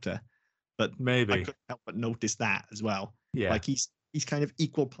on water, but maybe I couldn't help but notice that as well. Yeah, like he's kind of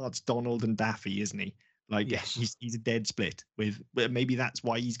equal parts Donald and Daffy, isn't he? Like he's a dead split with. Maybe that's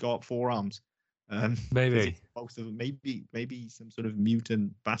why he's got 4 arms. Maybe both of them. Maybe some sort of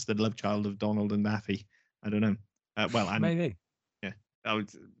mutant bastard love child of Donald and Daffy. I don't know. Maybe. Yeah, I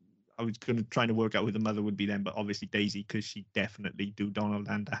was going to try to work out who the mother would be then, but obviously Daisy, because she definitely do Donald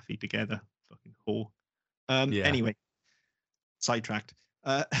and Daffy together. Fucking whore. Anyway, sidetracked.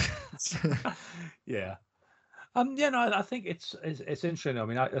 Uh, Yeah. Yeah, no, I think it's interesting. I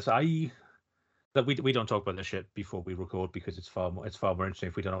mean, that we don't talk about this shit before we record because it's far more interesting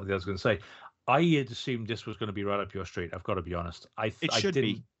if we don't know what the other's going to say. I had assumed this was going to be right up your street. I've got to be honest. it I should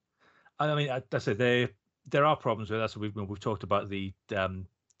didn't. be. I mean, I said there are problems with that. So we've talked about the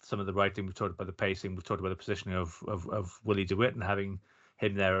some of the writing. We've talked about the pacing. We've talked about the positioning of Willie DeWitt and having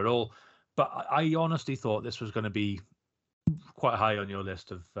him there at all. But I honestly thought this was going to be quite high on your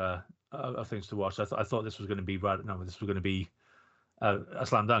list of things to watch. I thought this was going to be right. No, this was going to be a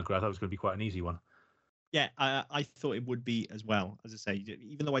slam dunk. Right? I thought it was going to be quite an easy one. Yeah, I thought it would be as well. As I say,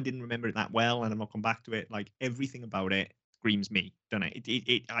 even though I didn't remember it that well, and I'm not come back to it, like everything about it screams me, don't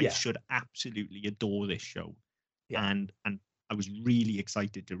it? I should absolutely adore this show, and I was really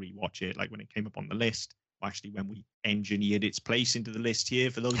excited to rewatch it. Like when it came up on the list, actually when we engineered its place into the list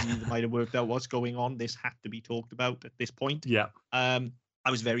here. For those of you that might have worked out what's going on, this had to be talked about at this point. Yeah. I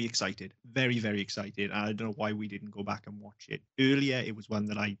was very excited, very, very excited. And I don't know why we didn't go back and watch it earlier. It was one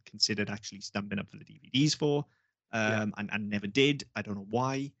that I considered actually stumping up for the DVDs for, and never did. I don't know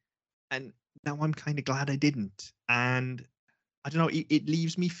why. And now I'm kind of glad I didn't. And I don't know, it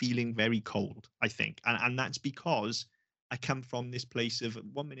leaves me feeling very cold, I think. And that's because I come from this place of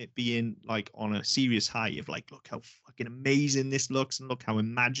 1 minute being like on a serious high of like, look how fucking amazing this looks and look how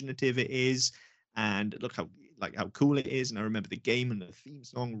imaginative it is. And look how cool it is. And I remember the game and the theme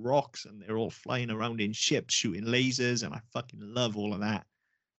song rocks and they're all flying around in ships shooting lasers and I fucking love all of that.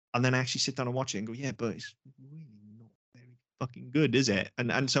 And then I actually sit down and watch it and go, yeah, but it's really not very fucking good, is it?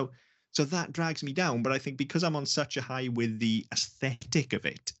 And so that drags me down. But I think because I'm on such a high with the aesthetic of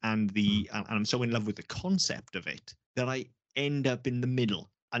it and and I'm so in love with the concept of it that I end up in the middle.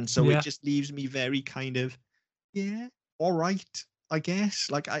 And so it just leaves me very kind of, yeah, all right, I guess.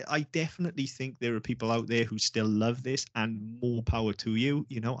 Like I definitely think there are people out there who still love this and more power to you.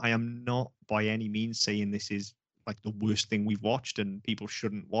 You know, I am not by any means saying this is like the worst thing we've watched and people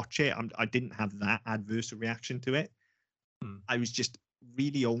shouldn't watch it. I didn't have that adverse reaction to it. I was just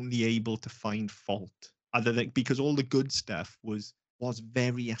really only able to find fault other than because all the good stuff was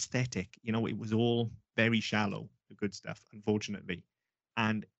very aesthetic. You know, it was all very shallow, the good stuff, unfortunately.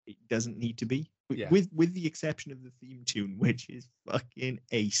 And it doesn't need to be. With the exception of the theme tune, which is fucking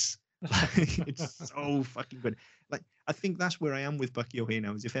ace. It's so fucking good. Like I think that's where I am with Bucky O'Hare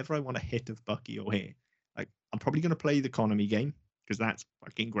now, is if ever I want a hit of Bucky O'Hare, like I'm probably gonna play the economy game because that's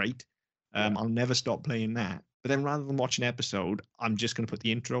fucking great. I'll never stop playing that. But then rather than watch an episode, I'm just going to put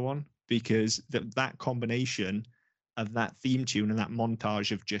the intro on because that combination of that theme tune and that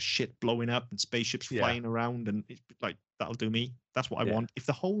montage of just shit blowing up and spaceships flying around and it's like, that'll do me. That's what I want. If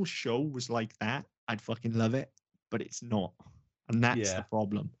the whole show was like that, I'd fucking love it, but it's not. And that's the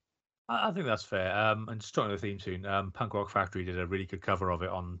problem. I think that's fair. And just talking about the theme tune, Punk Rock Factory did a really good cover of it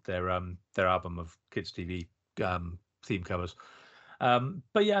on their album of kids TV theme covers.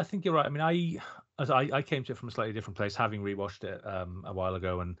 But yeah, I think you're right. I mean, I came to it from a slightly different place, having rewatched it a while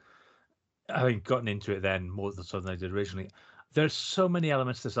ago and having gotten into it then more than I did originally. There's so many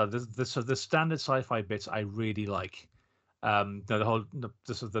elements to this. The standard sci-fi bits I really like. The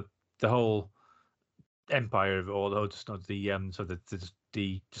whole empire of it all, the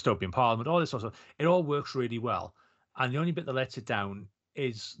dystopian parliament, all this sort of stuff. It all works really well, and the only bit that lets it down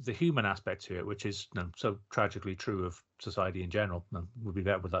is the human aspect to it, which is so tragically true of society in general. Would be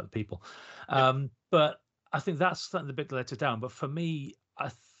better without the people. But I think that's the bit that lets it down. But for me, I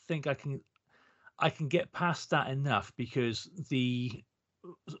think I can get past that enough because the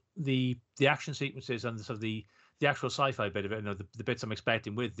action sequences and the actual sci-fi bit of it, the bits I'm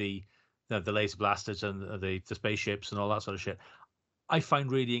expecting with the laser blasters and the spaceships and all that sort of shit, I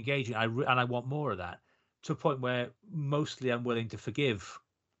find really engaging. And I want more of that, to a point where mostly I'm willing to forgive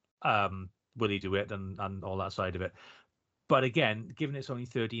Willie DeWitt and all that side of it. But again, given it's only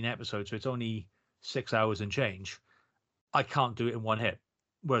 13 episodes, so it's only 6 hours and change, I can't do it in one hit.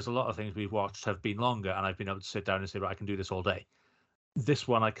 Whereas a lot of things we've watched have been longer, and I've been able to sit down and say, right, I can do this all day. This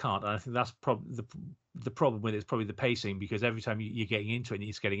one I can't, and I think that's probably the problem with it is probably the pacing, because every time you're getting into it and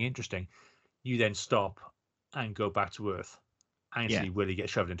it's getting interesting, you then stop and go back to earth and see Willie get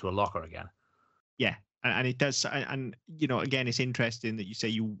shoved into a locker again. Yeah, and it does, and again, it's interesting that you say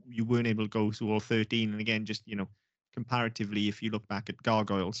you weren't able to go through all 13, and again, just comparatively, if you look back at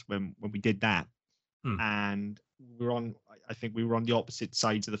Gargoyles when we did that, and I think we were on the opposite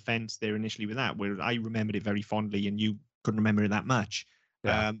sides of the fence there initially with that, where I remembered it very fondly and you couldn't remember it that much.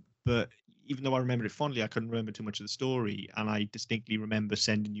 But even though I remembered it fondly, I couldn't remember too much of the story, and I distinctly remember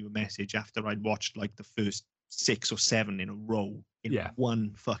sending you a message after I'd watched like the first 6 or 7 in a row in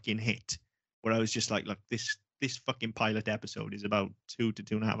one fucking hit, where I was just like, look, this this fucking pilot episode is about 2 to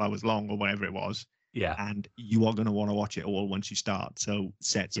 2.5 hours long or whatever it was. Yeah. And you are going to want to watch it all once you start. So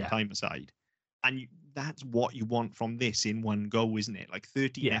set some time aside. And that's what you want from this in one go, isn't it? Like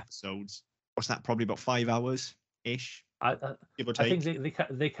 13 episodes. What's that? Probably about 5 hours-ish, give or take. I think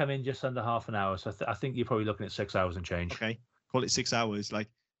they come in just under half an hour. So I think you're probably looking at 6 hours and change. Okay. Call it 6 hours. Like,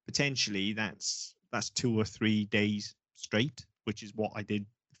 potentially, that's 2 or 3 days straight, which is what I did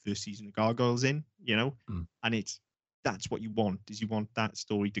the first season of Gargoyles in, you know? And that's what you want, is you want that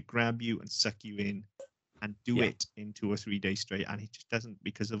story to grab you and suck you in and do it in 2 or 3 days straight. And it just doesn't,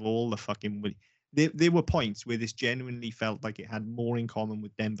 because of all the fucking... There were points where this genuinely felt like it had more in common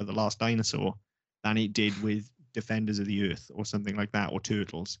with Denver the Last Dinosaur than it did with Defenders of the Earth or something like that, or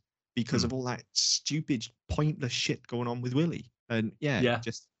Turtles, because of all that stupid, pointless shit going on with Willie. And it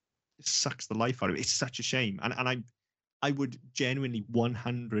just sucks the life out of it. It's such a shame. And I would genuinely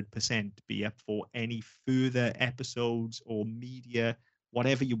 100% be up for any further episodes or media,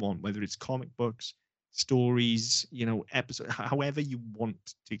 whatever you want, whether it's comic books, stories, you know, episodes, however you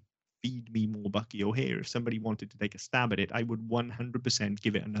want to feed me more Bucky O'Hare. If somebody wanted to take a stab at it, I would 100%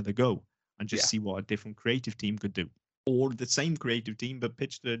 give it another go and just see what a different creative team could do. Or the same creative team, but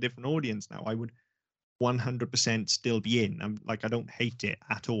pitched to a different audience now. I would 100% still be in. I don't hate it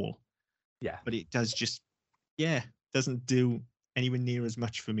at all. Yeah. But it does just, doesn't do anywhere near as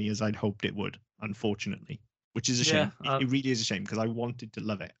much for me as I'd hoped it would, unfortunately. Which is a shame. It really is a shame, because I wanted to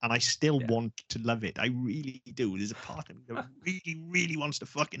love it. And I still want to love it. I really do. There's a part of me that really, really wants to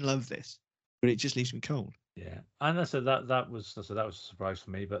fucking love this. But it just leaves me cold. Yeah. And I said that was a surprise for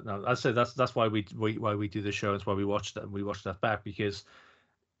me. But no, I said that's why we do the show. It's why we watched that, and we watched that back, because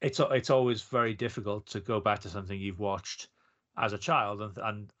it's always very difficult to go back to something you've watched as a child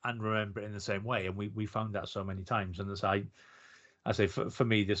and remember it in the same way. And we found that so many times. And as I say, for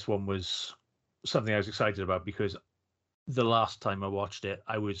me, this one was something I was excited about, because the last time I watched it,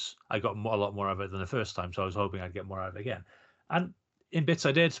 I got a lot more of it than the first time, so I was hoping I'd get more out of it again. And in bits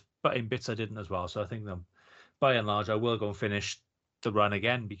I did, but in bits I didn't as well. So I think that by and large, I will go and finish the run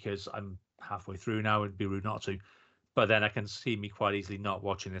again, because I'm halfway through now. It'd be rude not to. But then I can see me quite easily not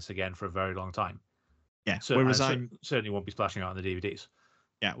watching this again for a very long time. Yeah. So whereas I certainly won't be splashing out on the DVDs.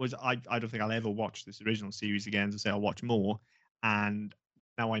 Yeah. I don't think I'll ever watch this original series again. To say I'll watch more. And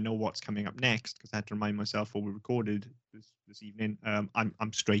now I know what's coming up next, because I had to remind myself before we recorded this evening.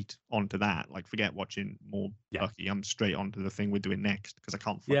 I'm straight onto that. Like, forget watching more Bucky. I'm straight onto the thing we're doing next, because I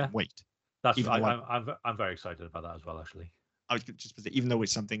can't fucking wait. I'm very excited about that as well, actually. I was just, even though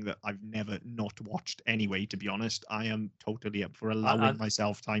it's something that I've never not watched anyway, to be honest, I am totally up for allowing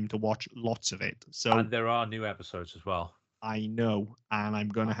myself time to watch lots of it. So, and there are new episodes as well. I know, and I'm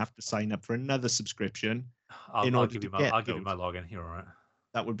going to have to sign up for another subscription. I'll give you my login. You're all right.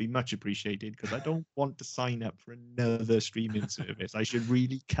 That would be much appreciated, because I don't want to sign up for another streaming service. I should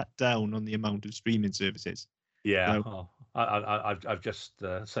really cut down on the amount of streaming services. Yeah, so, I've just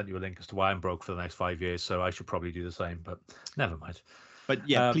sent you a link as to why I'm broke for the next 5 years, so I should probably do the same, but never mind. But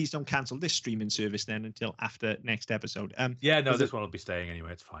yeah, please don't cancel this streaming service then until after next episode. This one will be staying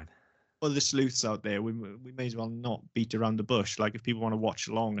anyway. It's fine. Well, the sleuths out there, we may as well not beat around the bush. Like, if people want to watch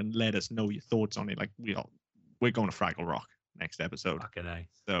along and let us know your thoughts on it, like, we're going to Fraggle Rock next episode. Fucking A.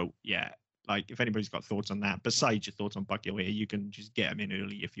 So yeah, like, if anybody's got thoughts on that besides your thoughts on Bucky O'Hare, you can just get them in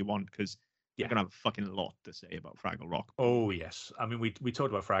early if you want, because you're gonna have a fucking lot to say about Fraggle Rock. Oh yes, I mean we talked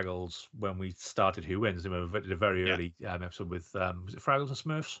about Fraggles when we started Who Wins. We did a very early episode with was it Fraggles and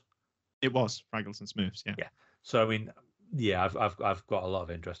Smurfs? It was Fraggles and Smurfs. Yeah. So I mean, I've got a lot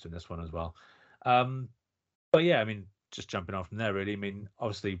of interest in this one as well. But yeah, I mean, just jumping off from there, really. I mean,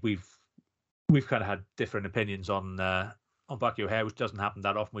 obviously we've kind of had different opinions on Bucky O'Hare, which doesn't happen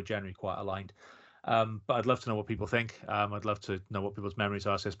that often. We're generally quite aligned. But I'd love to know what people think. I'd love to know what people's memories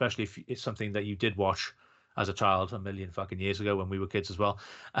are, so especially if it's something that you did watch as a child a million fucking years ago when we were kids as well.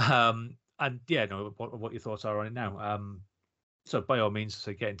 And know what your thoughts are on it now. So by all means,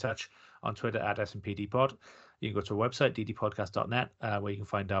 get in touch on Twitter at SMPDpod. You can go to our website, ddpodcast.net, where you can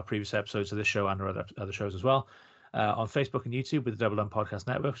find our previous episodes of this show and our other shows as well. On Facebook and YouTube with the Double M Podcast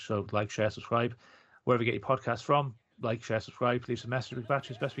Network. So like, share, subscribe. Wherever you get your podcasts from, like, share, subscribe, leave some message with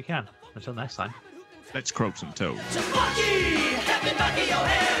battery as best we can. Until next time. Let's croak some toads. Bucky! Captain Bucky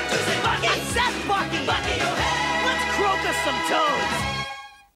O'Hare! Bucky! I said Bucky! Bucky O'Hare! Let's croak us some toads!